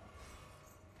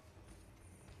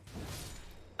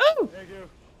 Oh! Thank you.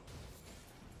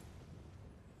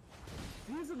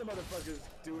 These are the motherfuckers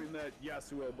doing that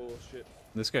Yasuo bullshit.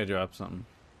 This guy dropped something.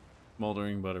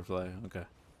 Smoldering butterfly. Okay.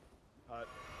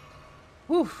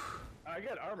 Whew. I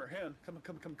got armor. Hand. Come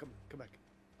back.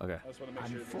 Okay. I just want to make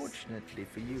sure this Unfortunately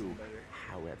for you,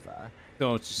 however,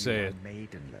 Don't you say you are it.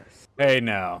 maidenless. Hey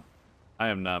now. I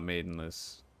am not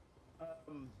maidenless.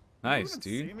 you Nice, didn't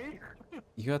dude. See me?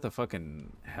 You got the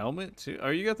fucking helmet too?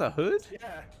 Or you got the hood?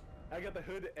 Yeah. I got the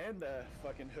hood and the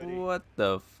fucking hoodie. What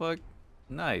the fuck?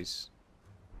 Nice.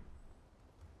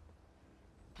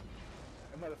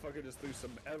 That motherfucker just threw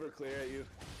some Everclear at you.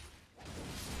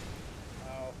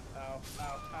 Ow, ow,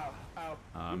 ow, ow, ow.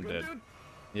 I'm You good, dead. dude?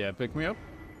 Yeah, pick me up.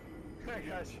 I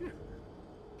got you.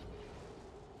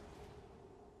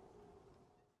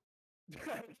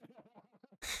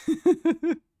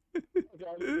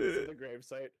 God, this is the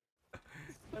gravesite.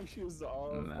 She was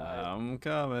all Nah, I'm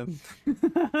coming.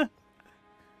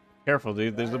 Careful,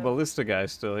 dude. There's a have- ballista guy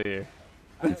still here.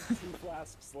 I have 2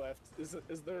 flasks left. Is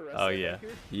there a rest Oh site yeah, back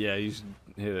here? yeah. You should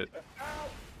hit it. Ow!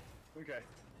 Okay.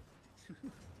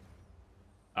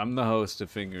 I'm the host of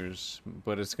Fingers,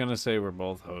 but it's gonna say we're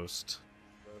both host.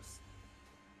 Gross.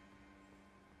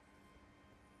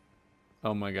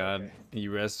 Oh my god, Okay.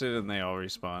 you rested and they all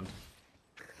respawned.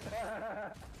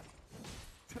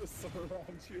 Just so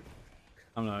around you.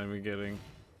 I'm not even kidding.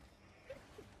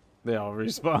 They all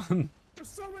respawn. There's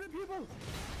so many people!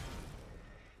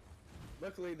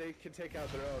 Luckily, they can take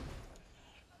out their own.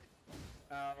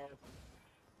 Ow.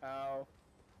 Ow.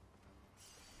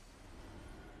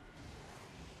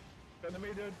 Enemy,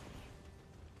 dude.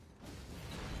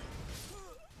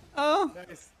 Oh.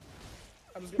 Nice.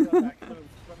 I'm just gonna run back. I'm gonna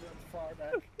run far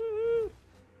back.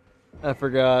 I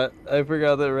forgot. I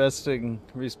forgot that resting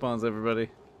respawns everybody.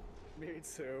 Me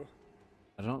too.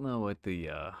 I don't know what the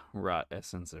rot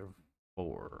essence are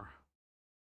for.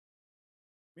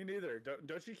 Me neither.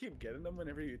 Don't you keep getting them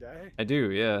whenever you die? I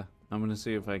do, yeah. I'm gonna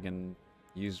see if I can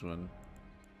use one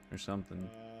or something.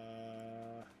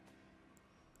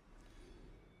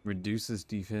 Reduces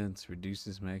defense,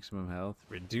 reduces maximum health,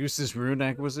 reduces rune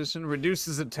acquisition,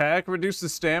 reduces attack,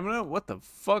 reduces stamina? What the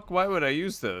fuck? Why would I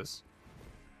use those?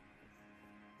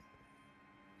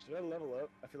 Should I level up?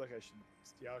 I feel like I should.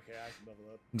 Yeah, okay, I can level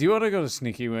up. Do you want to go to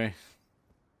Sneaky Way?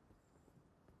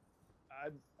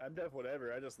 I'm deaf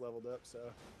whatever. I just leveled up, so.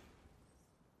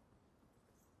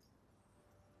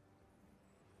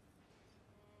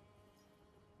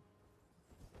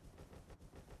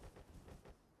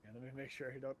 Yeah, let me make sure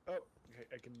I don't. Oh, okay,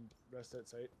 I can rest at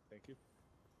site. Thank you.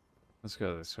 Let's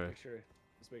go this way. Make sure,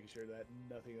 just making sure that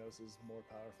nothing else is more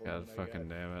powerful. God than fucking I got.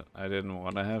 damn it. I didn't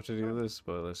want to have to do this,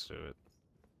 but let's do it.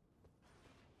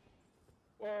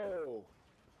 Whoa!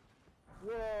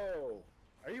 Whoa!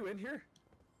 Are you in here?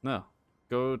 No.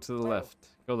 Go to the left.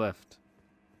 Go left.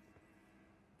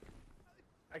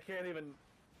 I can't even.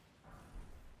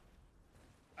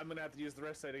 I'm gonna have to use the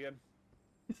rest site again.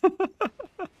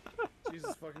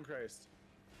 Jesus fucking Christ.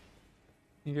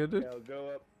 You good, dude? Yeah, I'll go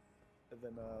up and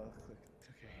then click.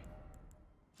 Okay.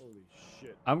 Holy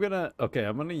shit. I'm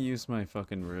gonna use my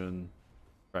fucking rune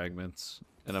fragments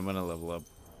and I'm gonna level up.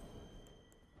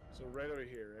 So right over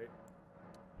here, right?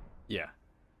 Yeah.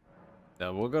 Yeah,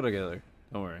 we'll go together.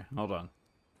 Don't worry. Hold on.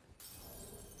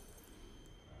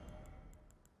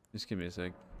 Just give me a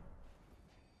sec.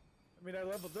 I mean, I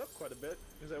leveled up quite a bit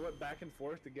because I went back and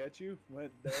forth to get you.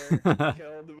 Went there,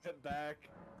 killed, went back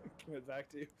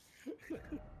to you.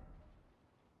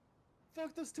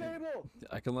 Fuck this table!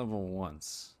 I can level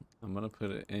once. I'm gonna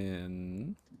put it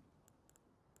in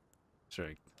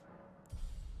strike.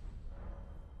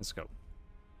 Let's go.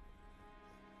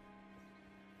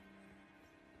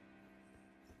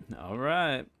 All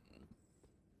right.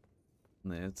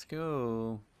 Let's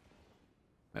go.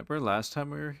 Remember last time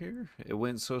we were here? It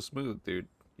went so smooth, dude.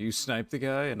 You sniped the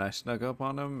guy and I snuck up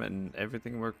on him and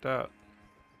everything worked out.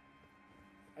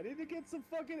 I need to get some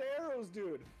fucking arrows,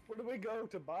 dude. Where do we go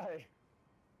to buy?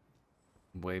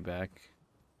 Way back.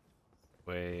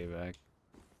 Way back.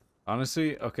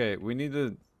 Honestly, okay, we need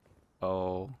to...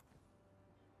 Oh.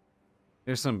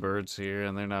 There's some birds here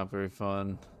and they're not very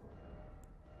fun.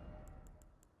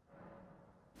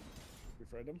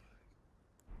 Befriend him?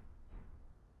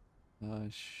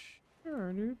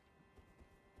 Sure, dude.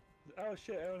 Oh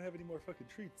shit, I don't have any more fucking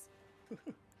treats.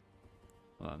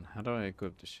 Hold on, how do I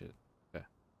equip the shit? Okay.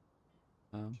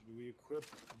 Should we equip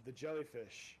the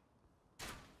jellyfish?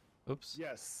 Oops.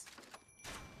 Yes.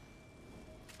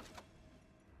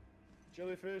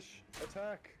 Jellyfish,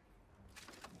 attack!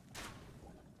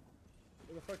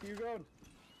 Where the fuck are you going?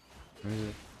 Where is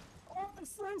it? Oh, I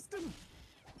sliced him!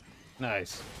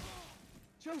 Nice.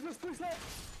 Jellyfish, please help!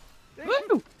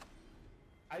 Woo!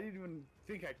 I didn't even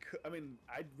think I could. I mean,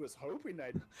 I was hoping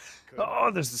I could.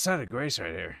 Oh, there's the sign of grace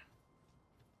right here.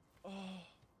 Oh.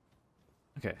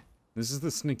 Okay, this is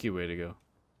the sneaky way to go.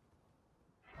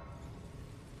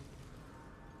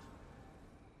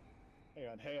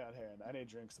 Hang on. I need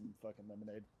to drink some fucking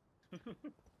lemonade.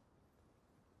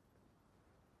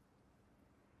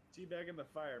 Teabag in the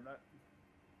fire. I'm not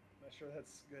sure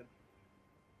that's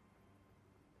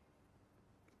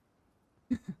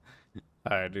good.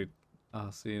 Alright, dude.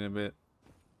 I'll see you in a bit.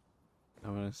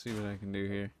 I'm gonna see what I can do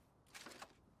here.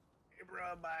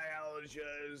 Microbiology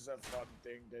is a fun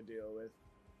thing to deal with.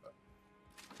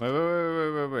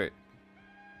 Wait.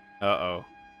 Uh-oh.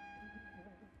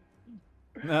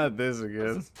 Not this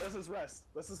again. Let's just rest.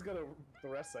 Let's just go to the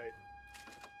rest site.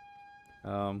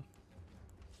 Um,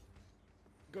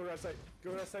 Go right side.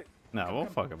 Go right side. no, Come, we'll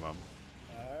come. fuck them up.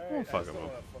 Alright. We'll fuck I still 'em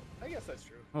up. wanna I guess that's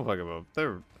true. We'll fuck them up.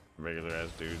 They're regular ass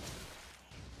dudes.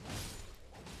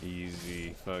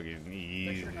 Easy, fucking Make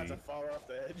easy. sure not to fall off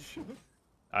the edge.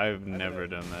 I've never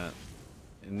done that.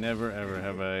 Never ever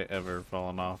have I ever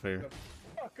fallen off here.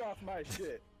 Fuck off my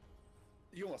shit.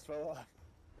 You almost fell off.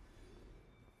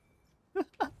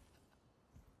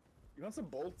 You want some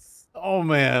bolts? Oh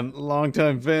man,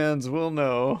 longtime fans will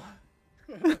know.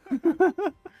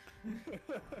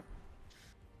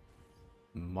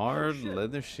 Marred shit.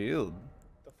 leather shield.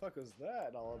 The fuck was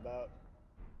that all about?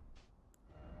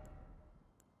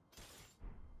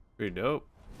 Pretty dope.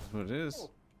 That's what it is. Oh,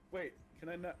 wait, can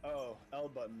I not? Oh, L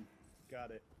button.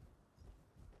 Got it.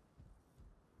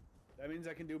 That means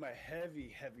I can do my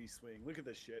heavy swing. Look at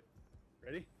this shit.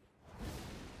 Ready?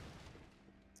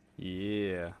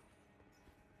 Yeah.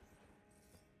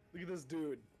 Look at this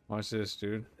dude. Watch this,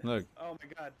 dude. Look. Oh my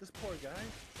god, this poor guy.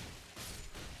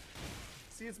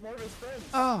 See, it's more of his friends.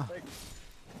 Ah. Like,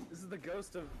 this is the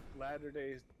ghost of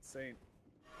Latter-day Saint.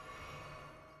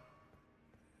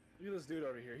 Look at this dude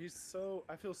over here. He's so...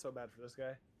 I feel so bad for this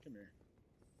guy. Come here.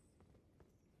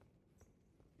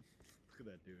 Look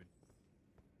at that dude.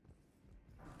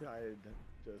 Died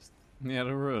just... He had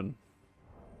a run.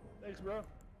 Thanks, bro.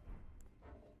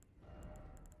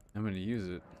 I'm gonna use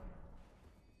it.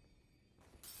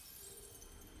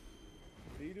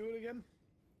 Did you do it again?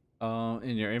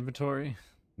 In your inventory,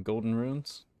 golden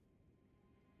runes.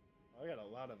 I got a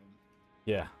lot of them.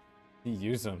 Yeah. You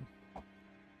use them.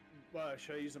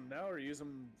 Should I use them now or use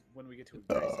them when we get to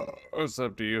a base? It's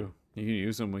up to you. You can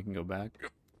use them. We can go back.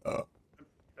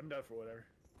 I'm down for whatever.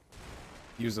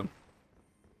 Use them.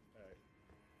 Alright.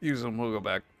 Use them. We'll go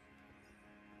back.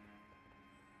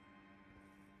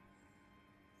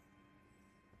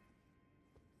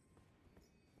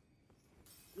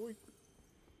 Yoink.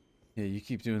 Yeah, you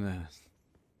keep doing that.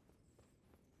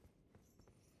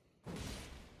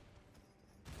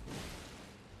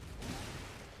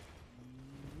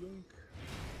 Yoink.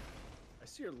 I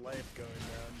see your life going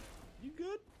down. You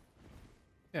good?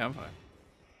 Yeah, I'm fine.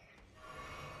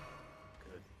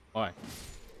 Good. Why?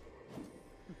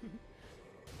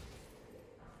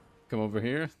 Come over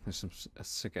here. There's some a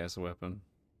sick ass weapon.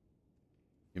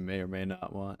 You may or may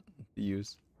not want to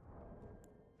use.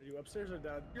 Are you upstairs or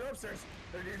down? You're upstairs!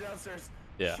 Or you're downstairs!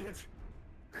 Yeah. Shit.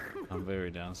 I'm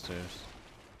very downstairs.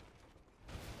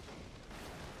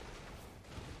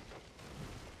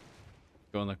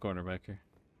 Go in the corner back here.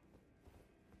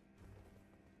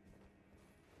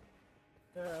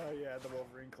 Oh yeah, the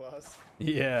Wolverine claws.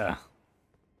 Yeah.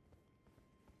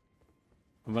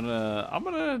 I'm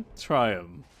gonna try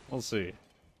him. We'll see.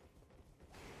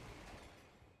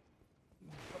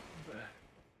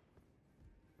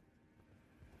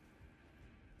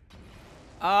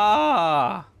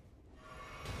 Ah!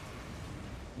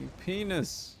 You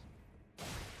penis.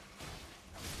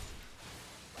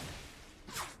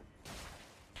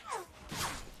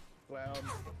 Clown.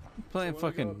 Playing So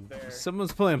when we go fucking. up there-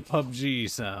 Someone's playing PUBG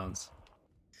sounds.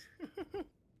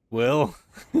 Will?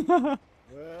 Well,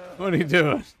 What are you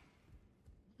doing?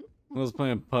 Will's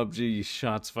playing PUBG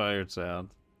shots fired sound.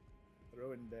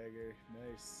 throwing dagger.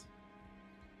 Nice.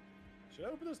 Should I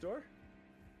open this door?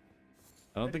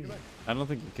 I don't Hey, think come back. I don't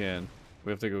think you can.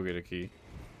 We have to go get a key.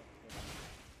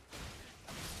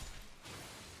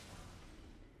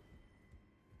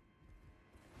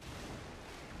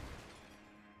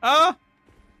 Ah!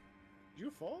 Did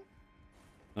you fall?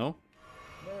 No?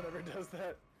 No one ever does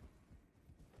that.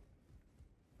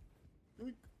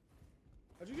 Yoink.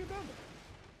 How'd you get down there?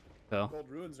 Fell. Gold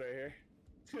ruins right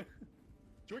here.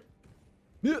 Joink.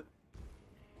 Yeah.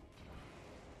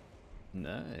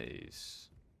 Nice.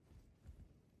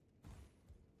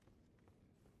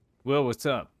 Will, what's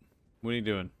up? What are you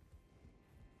doing?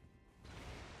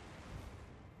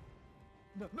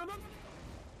 No, no, no, no.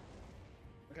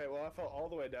 Okay, well, I fell all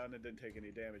the way down and didn't take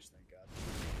any damage, thank God.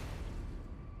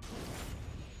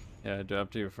 Yeah, I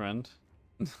dropped to your friend.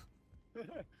 I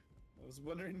was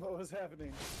wondering what was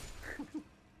happening.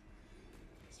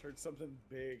 Just heard something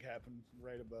big happen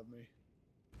right above me.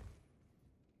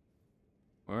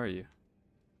 Where are you?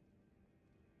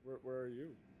 Where are you?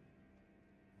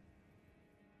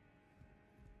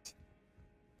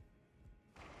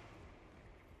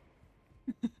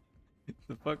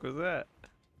 The fuck was that?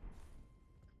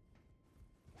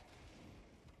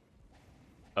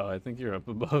 Oh, I think you're up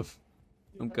above.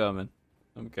 I'm coming.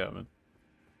 I'm coming.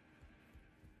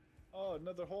 Oh,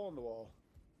 another hole in the wall.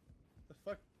 The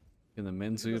fuck? In the Look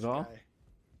men's at this suit all? guy.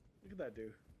 Look at that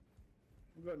dude.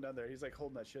 I'm going down there. He's like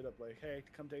holding that shit up like, hey,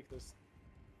 come take this.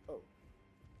 Oh.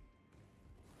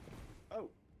 Oh.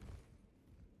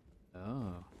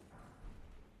 Oh.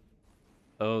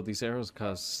 Oh, these arrows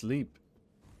cause sleep.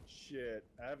 Shit.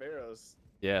 I have arrows.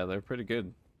 Yeah, they're pretty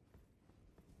good.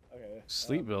 Okay.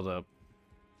 Sleep buildup.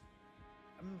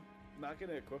 I'm not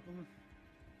gonna equip them,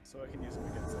 so I can use them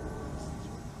against them.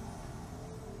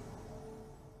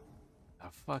 Oh,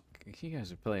 fuck. You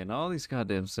guys are playing all these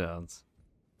goddamn sounds.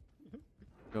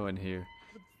 Go in here.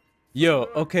 Yo,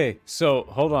 okay, so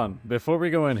hold on. Before we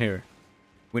go in here,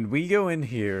 when we go in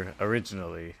here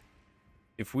originally,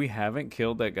 if we haven't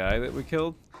killed that guy that we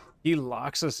killed, he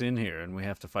locks us in here and we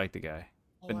have to fight the guy.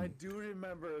 Oh, I do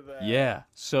remember that. Yeah,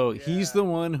 so he's Yeah. the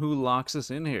one who locks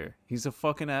us in here. He's a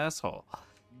fucking asshole.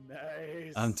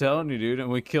 Nice. I'm telling you, dude, and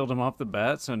we killed him off the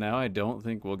bat, so now I don't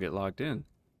think we'll get locked in.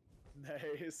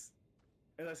 Nice.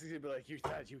 Unless he's gonna be like, you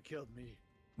thought you killed me.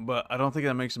 But I don't think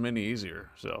that makes him any easier,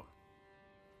 so.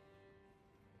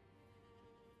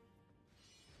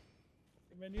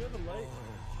 Hey, man, you have a light.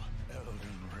 Elden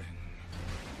Ring.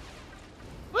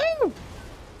 Woo!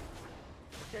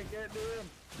 I can't get to him.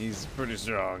 He's pretty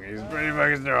strong. He's pretty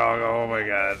fucking strong. Oh my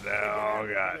god. Oh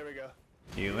god. There we go.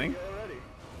 Healing? Get ready.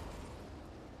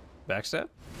 Backstab?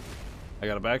 I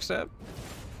got a backstab?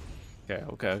 Okay,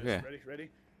 okay, okay. Ready, ready.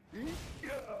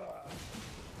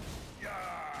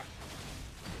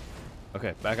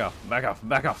 Okay, back off, back off,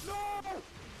 back off.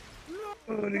 No!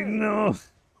 Oh, no.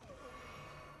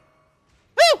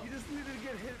 You just needed to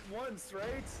get hit once,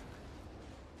 right?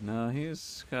 No,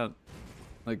 he's got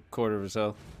like a quarter of his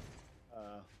health.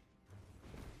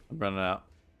 I'm running out.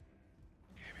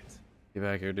 Damn it. Get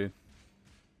back here, dude.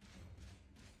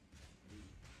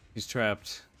 He's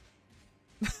trapped.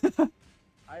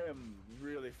 I am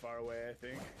really far away, I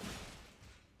think.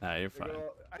 Nah, you're The fine.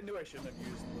 girl- I knew I shouldn't have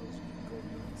used those gold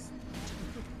moons.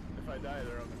 If I die,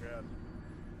 they're on the ground.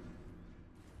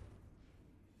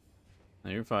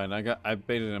 No, you're fine. I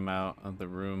baited him out of the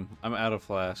room. I'm out of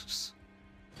flasks.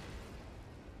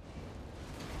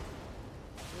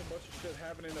 There's a bunch of shit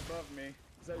happening above me.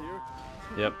 Is that you?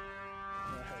 Yep.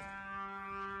 Alright.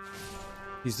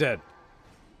 He's dead.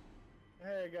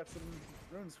 Hey, I got some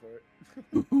runes for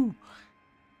it.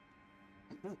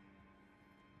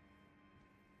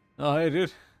 Oh, hey,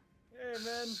 dude. Hey,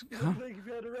 man. You Come- look like you've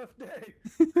had a rough day.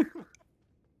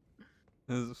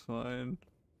 This is fine.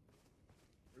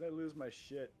 Where did I lose my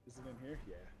shit? Is it in here?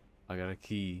 Yeah. I got a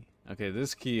key. Okay,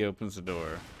 this key opens the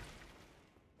door.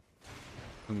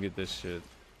 Come get this shit.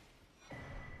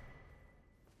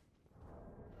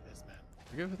 Yes, man. I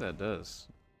forget what that does.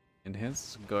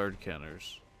 Enhances guard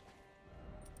counters.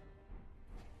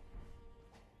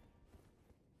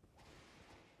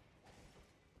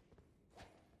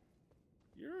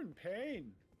 You're in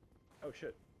pain. Oh,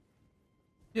 shit.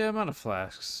 Yeah, I'm out of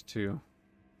flasks, too.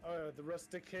 Oh, the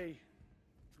rustic key.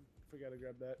 Forgot to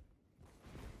grab that.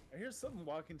 I hear something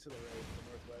walking to the right,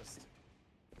 the northwest.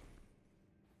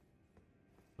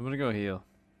 I'm gonna go heal.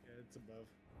 Yeah, it's above.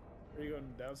 Are you going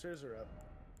downstairs or up?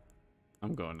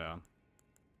 I'm going down.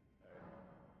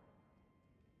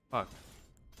 Fuck.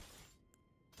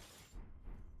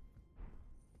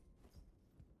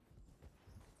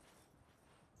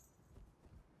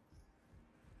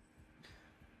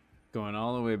 Going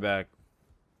all the way back.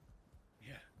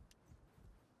 Yeah.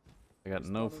 I got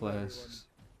Just no tell me what flasks.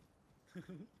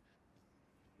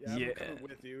 Yeah, I'm Yeah. coming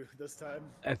with you this time.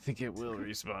 I think it will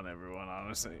respawn everyone,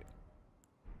 honestly.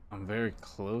 I'm very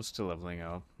close to leveling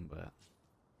up, but...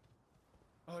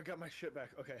 Oh, I got my shit back.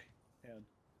 Okay, hang on.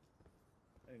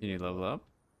 I Can you level up?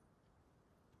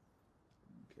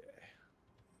 Okay.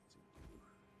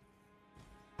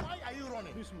 Why are you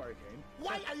running? Do some arcane.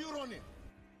 Why are you running?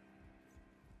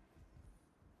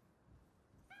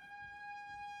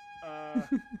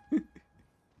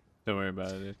 Don't worry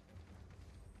about it.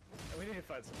 We need to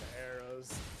find some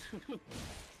arrows.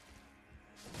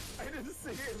 I didn't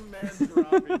see a man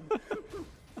dropping.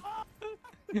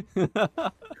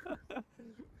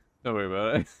 Don't worry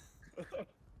about it.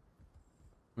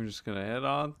 We're just gonna head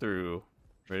on through.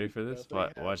 Ready for this?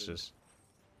 Nothing Watch happened. this.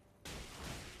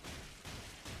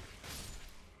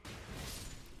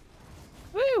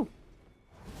 Woo!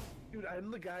 Dude,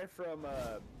 I'm the guy from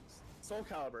Soul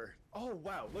Calibur. Oh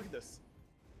wow, look at this.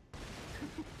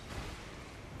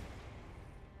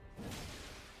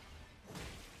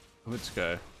 Which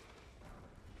guy?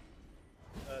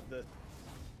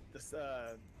 This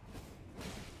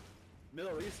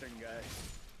Middle Eastern guy.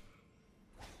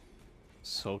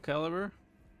 Soul Calibur?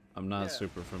 I'm not Yeah.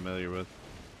 super familiar with.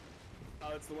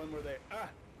 Oh, it's the one where they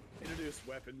introduced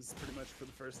weapons pretty much for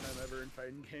the first time ever in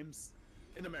fighting games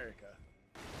in America.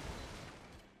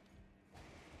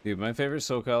 Dude, my favorite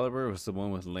Soul Calibur was the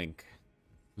one with Link.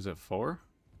 Was it 4?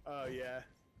 Oh yeah.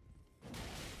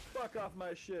 fuck off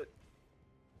my shit.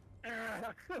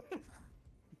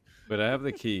 But I have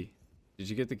the key. Did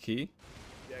you get the key?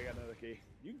 Yeah, I got another key.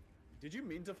 Did you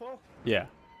mean to fall? Yeah.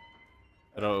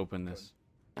 But I'll open this.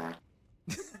 Get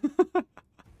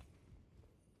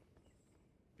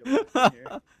back in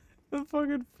here. The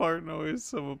fucking fart noise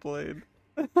someone played.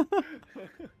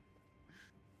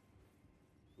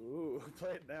 Ooh,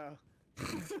 play it now.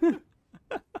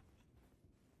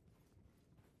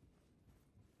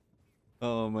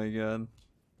 Oh my god.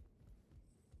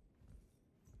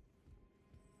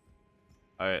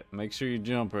 Alright, make sure you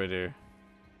jump right here.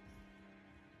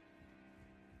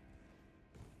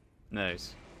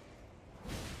 Nice.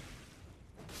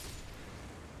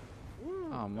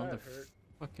 Ooh, Oh, that hurt.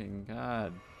 motherfucking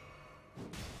god.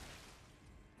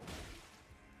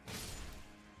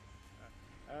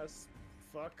 Ass,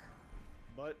 fuck,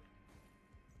 butt.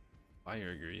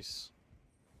 Fire grease.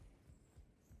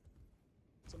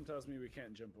 Something tells me we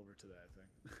can't jump over to that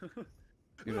thing.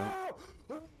 You know.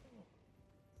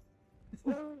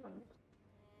 No!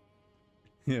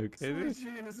 You okay, dude?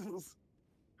 Sweet Jesus.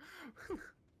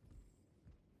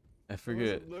 I I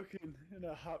forget. wasn't looking, and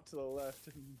I hopped to the left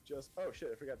and just. Oh shit!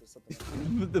 I forgot there's something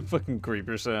else. The fucking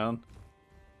creeper sound.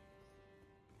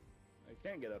 I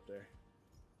can't get up there.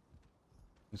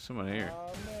 There's someone here.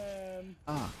 Oh man!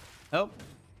 Ah, help!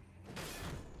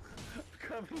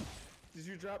 Coming. Did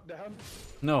you drop down?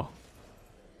 No.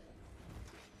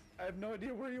 I have no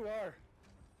idea where you are.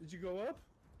 Did you go up?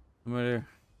 I'm right here.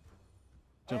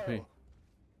 Jump Oh. here.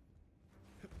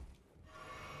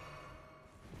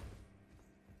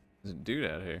 There's a dude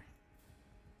out here.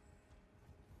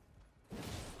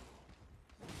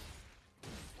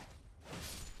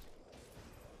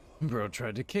 Bro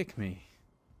tried to kick me.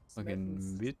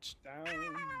 Fucking bitch. Down.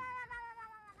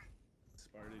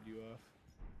 Sparted you off.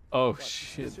 Oh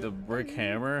shit, the brick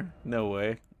hammer? No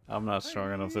way. I'm not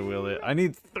strong enough to wield it. I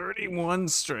need 31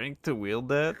 strength to wield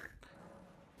that?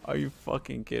 Are you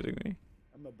fucking kidding me?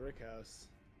 I'm a brick house.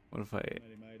 What if I...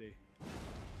 Mighty, mighty.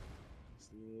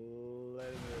 Just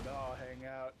letting it all hang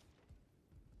out.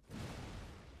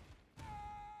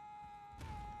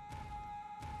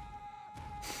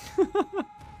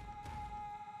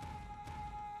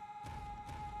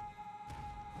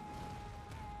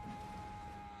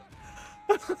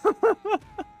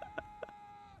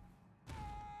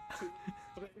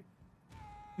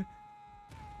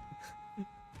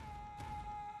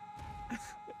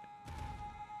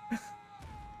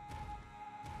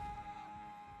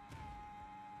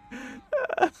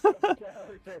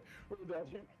 Okay, we're done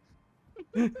here.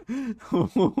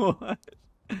 What?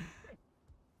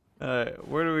 Alright,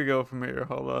 where do we go from here?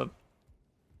 Hold on.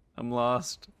 I'm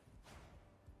lost.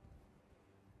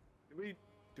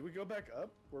 Did we go back up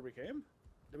where we came?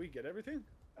 Did we get everything?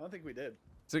 I don't think we did.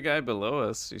 There's a guy below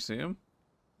us. You see him?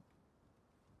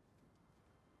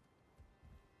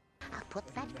 I'll put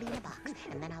that flea in a box,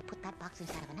 and then I'll put that box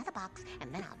inside of another box,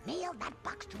 and then I'll nail that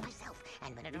box to myself.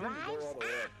 And when it We didn't go arrives, all the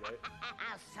way up, right?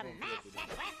 I'll smash it with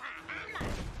a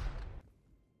hammer.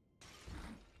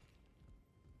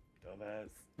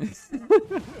 Dumbass.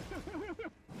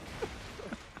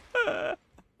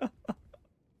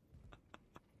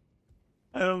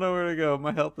 I don't know where to go.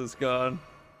 My health is gone.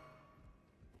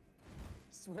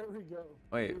 That's where we go.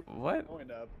 Wait, what?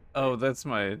 Going up. Oh, that's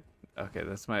my... Okay,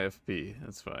 that's my FP.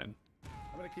 That's fine.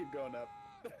 I'm gonna keep going up.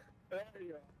 There you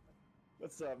go.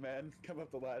 What's up, man? Come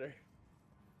up the ladder.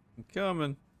 I'm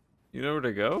coming. You know where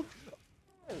to go?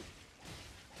 Oh!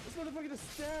 This motherfucker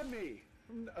just stabbed me!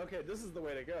 Okay, this is the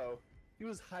way to go. He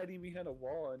was hiding behind a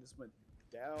wall and just went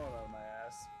down on my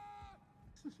ass.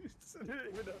 So he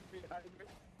didn't even know behind me.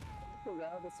 I look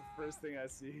around, that's the first thing I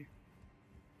see.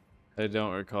 I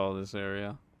don't recall this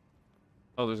area.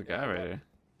 Oh, there's a guy right here.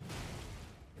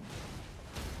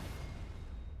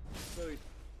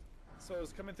 So I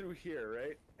was coming through here,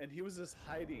 right? And he was just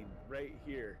hiding right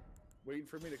here, waiting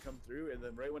for me to come through. And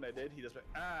then right when I did, he just went,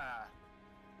 ah!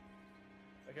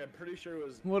 Like, I'm pretty sure it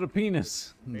was... What a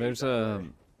penis. Made that way.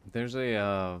 There's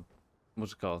a,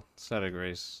 what's it called? Set of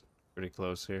grace. Pretty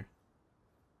close here.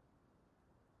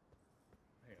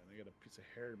 Hang on, I got a piece of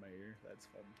hair in my ear. That's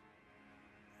fun.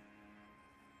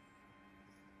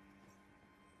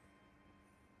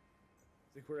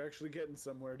 I think we're actually getting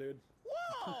somewhere, dude.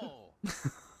 Whoa!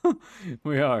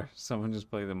 We are. Someone just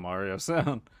played the Mario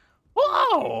sound.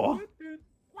 Whoa!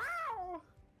 Wow!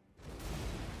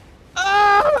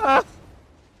 Ah!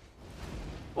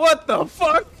 What the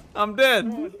fuck? I'm dead.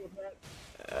 Oh, dude,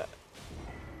 that-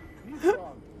 He's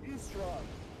strong. He's strong.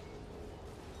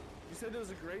 You said there was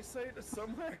a grave site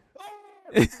somewhere?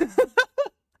 Oh!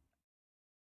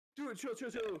 Dude, Chill.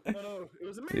 No, it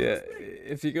was a Yeah, mistake.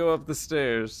 if you go up the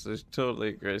stairs, there's totally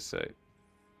a great sight.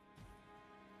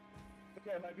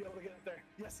 Okay, I might be able to get it there.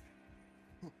 Yes.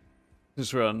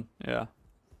 Just run, yeah.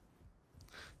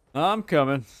 I'm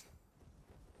coming.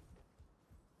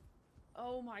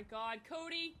 Oh my god,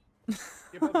 Cody!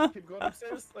 Keep going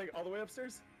upstairs, like all the way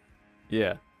upstairs.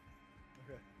 Yeah.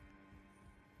 Okay.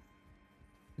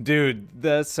 Dude,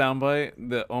 that soundbite,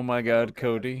 the oh my god,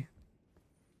 Cody.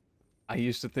 I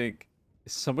used to think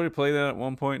somebody played that at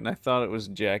one point and I thought it was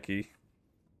Jackie.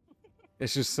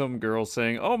 It's just some girl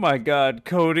saying, "Oh my god,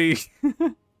 Cody."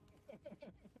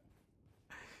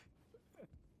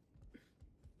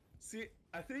 See,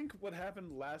 I think what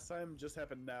happened last time just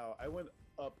happened now. I went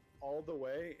up all the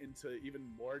way into even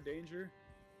more danger.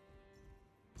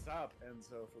 Stop. And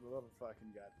so, for the love of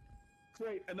fucking God.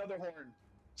 Wait, another horn.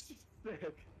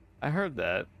 Sick. I heard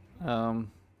that. I'm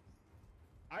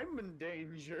in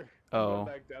danger. I'm Oh, going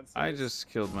back downstairs. I just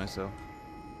killed myself.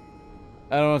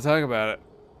 I don't want to talk about it.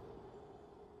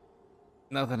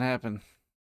 Nothing happened.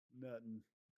 Nothing.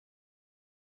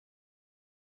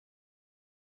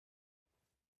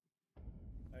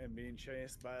 I am being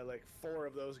chased by like 4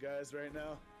 of those guys right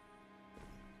now.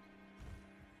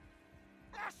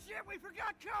 Ah, shit, we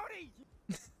forgot Cody!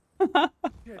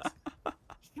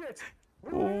 Shit!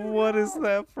 What is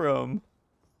that from?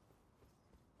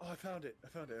 Oh, I found it.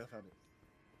 Let's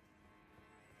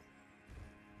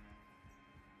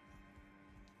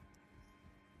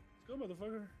go,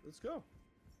 motherfucker. Let's go.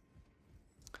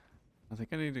 I think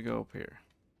I need to go up here.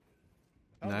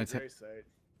 Found No, the I ta- gray site.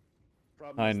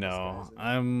 Problem I is this know.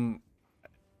 guy's in-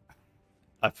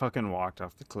 I fucking walked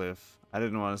off the cliff. I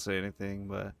didn't want to say anything,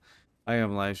 but I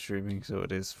am live streaming, so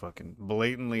it is fucking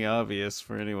blatantly obvious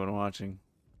for anyone watching.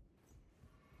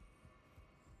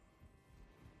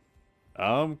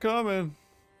 I'm coming.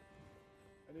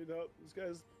 I need help. This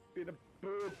guy's being a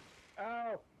boob.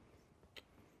 Ow!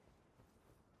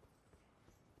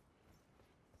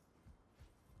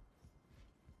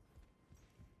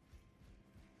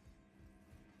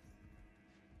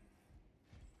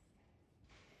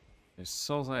 The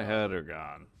souls I had are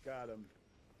gone. Got him.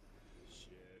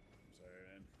 Shit. I'm sorry,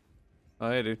 man. Oh,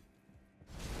 hey, dude.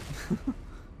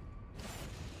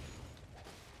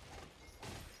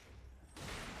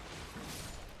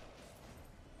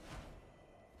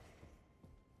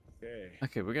 Okay.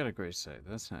 Okay, we got a great site.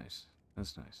 That's nice.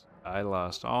 That's nice. I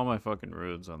lost all my fucking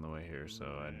roads on the way here, so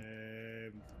I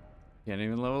can't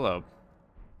even level up.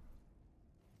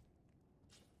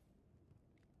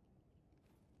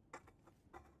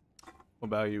 What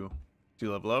about you? Do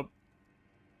you level up?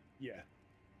 Yeah.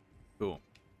 Cool.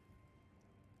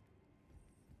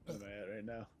 What am I at right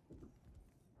now?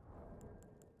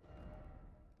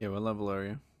 Yeah, what level are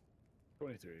you?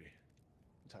 23.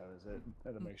 What time is it? I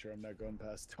had to make sure I'm not going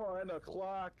past 10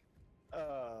 o'clock.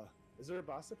 Is there a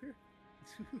boss up here?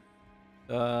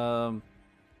 Not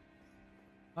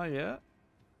yet.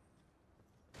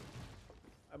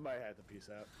 I might have to peace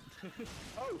out.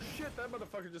 Oh shit, that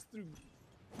motherfucker just threw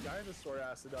dinosaur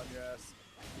acid on your ass.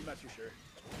 I'm not too sure.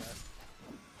 Yeah.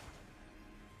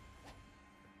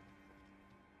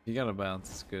 You gotta bounce,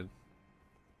 it's good.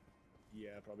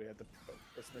 Yeah, I probably had to.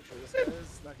 Let's make sure this guy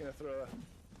is not gonna throw a.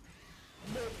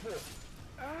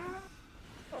 Ah!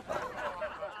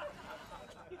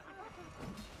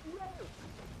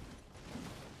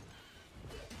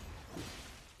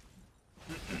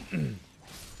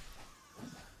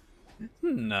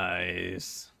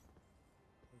 Nice.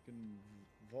 Fucking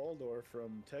Valdor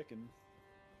from Tekken.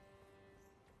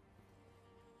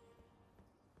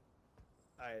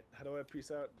 Alright, how do I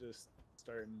peace out? Just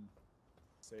start and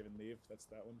save and leave. That's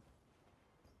that one.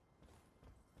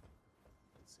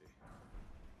 Let's see.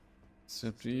 It's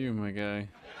up to you, my guy. Wait,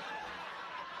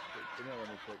 give me a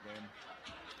quick game.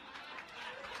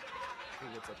 I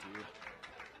think it's up to you.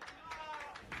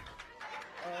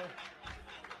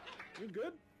 You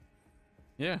good?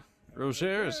 Yeah,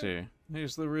 Roger is here.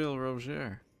 Here's the real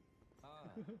Roger.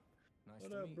 Nice What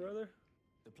to up, meet brother?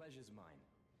 You. The pleasure's mine.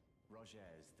 Roger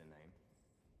is the name.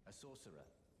 A sorcerer.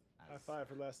 High five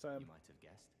for last time. You might have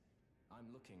guessed. I'm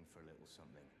looking for a little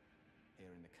something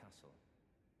here in the castle.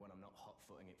 When I'm not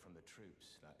hot-footing it from the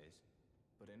troops, that is.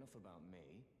 But enough about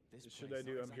me. This Should I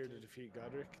do? I'm here to defeat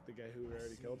Godric, the guy who we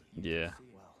already killed. Yeah.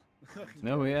 Well,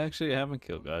 No, we actually haven't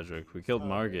killed Godric. We killed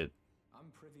Margit.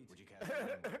 I'm privy. Would you care to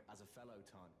know as a fellow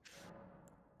Tarn?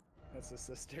 That's his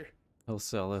sister. He'll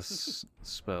sell us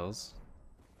spells.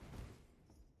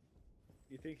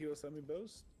 You think he will send me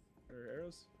bows or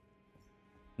arrows?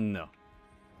 No.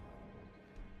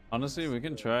 Honestly, we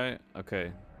can try.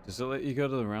 Okay. Does it let you go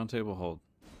to the round table hold?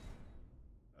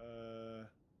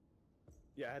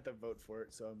 Yeah, I had to vote for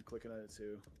it, so I'm clicking on it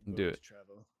too. Do Vote it. to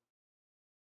travel.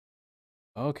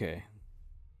 Okay. You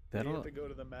That'll. have to go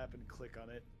to the map and click on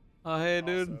it. Oh, hey,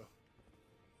 dude. Also.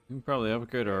 We can probably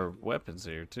upgrade our weapons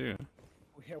here too.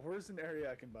 Yeah, where's an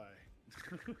area I can buy?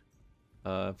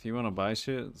 If you want to buy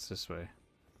shit, it's this way.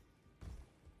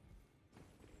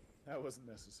 That wasn't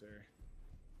necessary.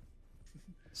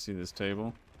 See this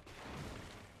table?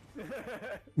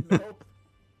 Nope.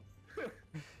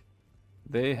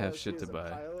 They All I have see shit to is a buy.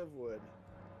 pile of wood.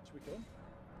 Should we kill him?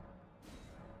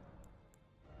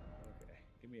 Okay,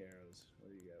 give me arrows. What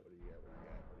do you got? What do you got? What do you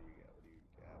got? What do you got? What do you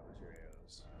got? Where's your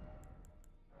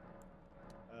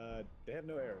arrows? They have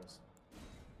no arrows.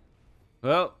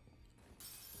 Well,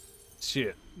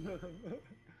 shit.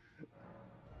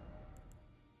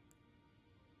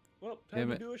 Well, Damn time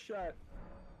to it. do a shot.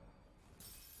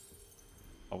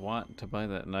 I want to buy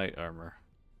that knight armor.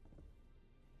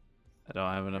 I don't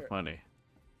have enough Here. money.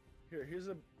 Here's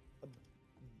a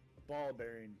ball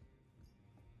bearing.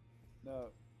 No,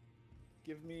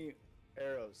 give me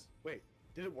arrows. Wait,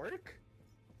 did it work?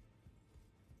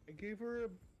 I gave her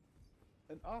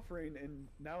an offering, and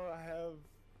now I have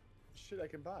shit I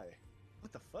can buy.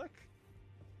 What the fuck?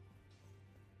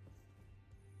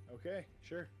 Okay,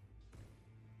 sure.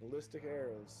 Ballistic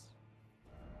arrows.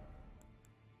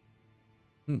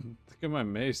 Look at my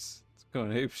mace. It's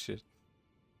going ape shit.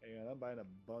 Hang on, I'm buying a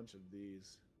bunch of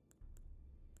these.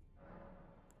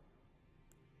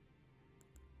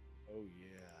 Oh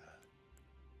yeah.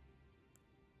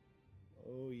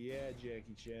 Oh yeah,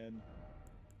 Jackie Chan.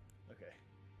 Okay.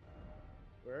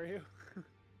 Where are you?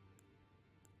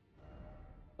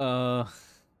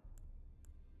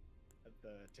 At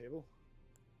the table?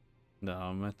 No,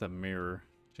 I'm at the mirror,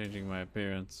 changing my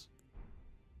appearance.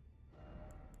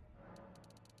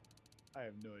 I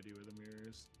have no idea where the mirror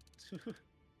is.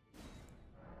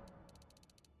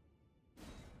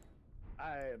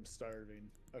 I am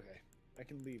starving. Okay, I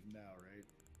can leave now, right?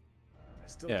 I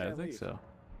still Yeah, can't I think leave. so.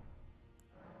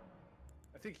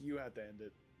 I think you have to end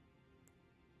it.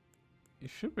 You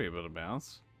should be able to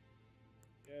bounce.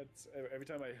 Yeah, it's every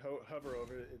time I hover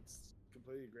over it, it's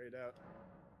completely grayed out.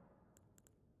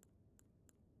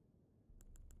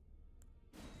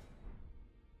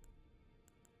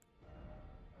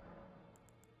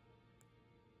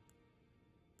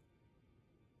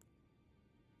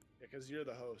 Yeah, because you're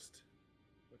the host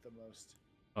with the most.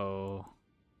 Oh.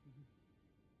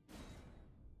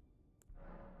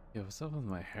 Yo, what's up with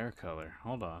my hair color?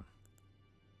 Hold on.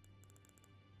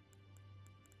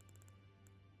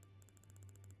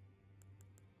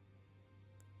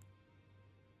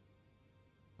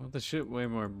 I want the shit way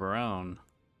more brown.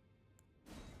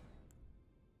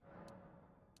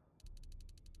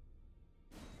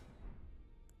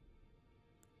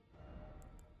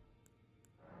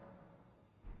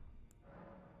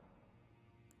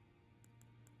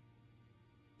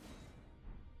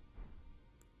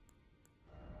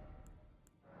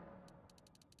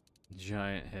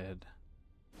 Giant head.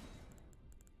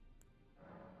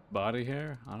 Body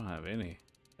hair? I don't have any.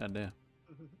 Goddamn.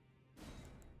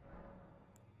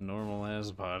 Normal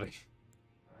ass body.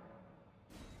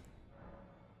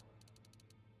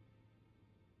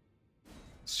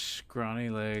 Scrawny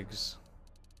legs.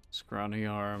 Scrawny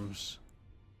arms.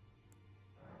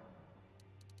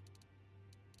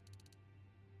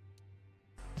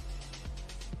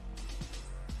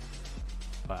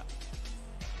 But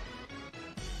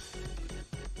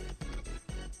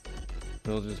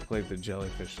Bill just played the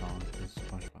jellyfish song. It's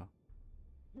SpongeBob.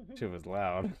 Shit was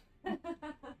loud.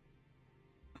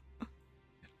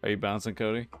 Are you bouncing,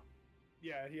 Cody?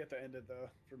 Yeah, you have to end it though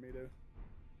for me to.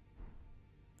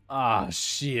 Ah,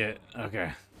 shit.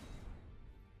 Okay.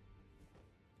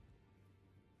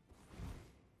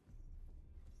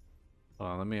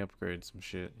 Hold on, let me upgrade some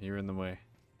shit. You're in the way.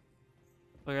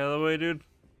 Look out of the way, dude.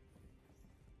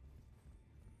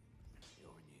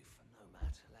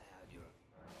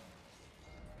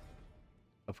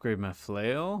 Upgrade my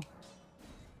flail?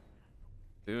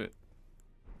 Do it.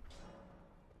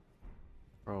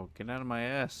 Bro, get out of my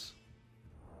ass.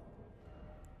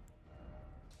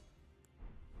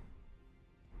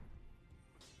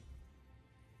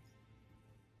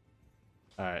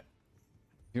 Alright.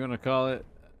 You wanna call it?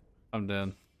 I'm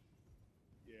done.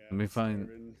 Yeah. Let me I'm find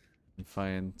starving.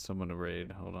 find someone to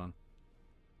raid. Hold on.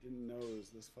 Didn't know it was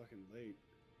this fucking late.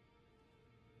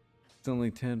 It's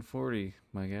only 10:40,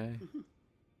 my guy.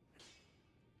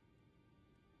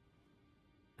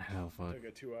 Hell, fuck. Took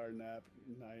a 2-hour nap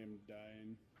and I am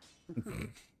dying.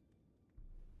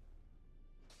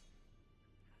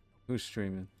 Who's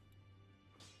streaming?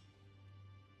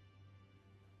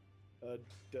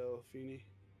 Delphini.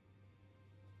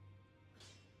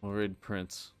 We'll raid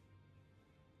Prince.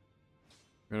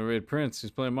 We're gonna raid Prince.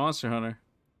 He's playing Monster Hunter.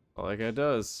 All that guy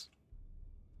does.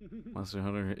 Monster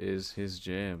Hunter is his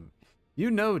jam. You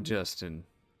know Justin,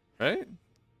 right?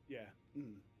 Yeah.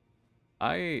 Mm.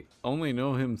 I only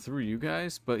know him through you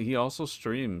guys, but he also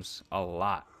streams a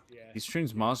lot. Yeah. He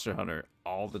streams Monster Hunter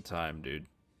all the time, dude.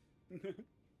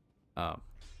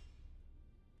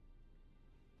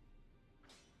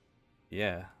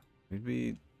 Yeah,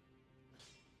 maybe.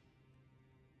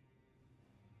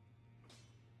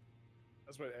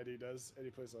 That's what Eddie does. Eddie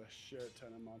plays a shit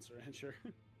ton of Monster Rancher.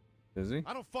 Does he?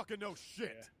 I don't fucking know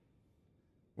shit. Yeah.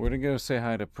 We're gonna go say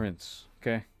hi to Prince,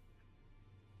 okay?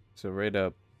 So right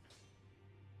up.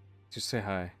 Just say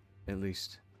hi, at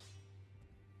least.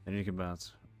 Then you can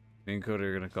bounce. Me and Cody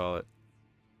are gonna call it.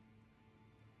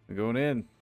 We're going in.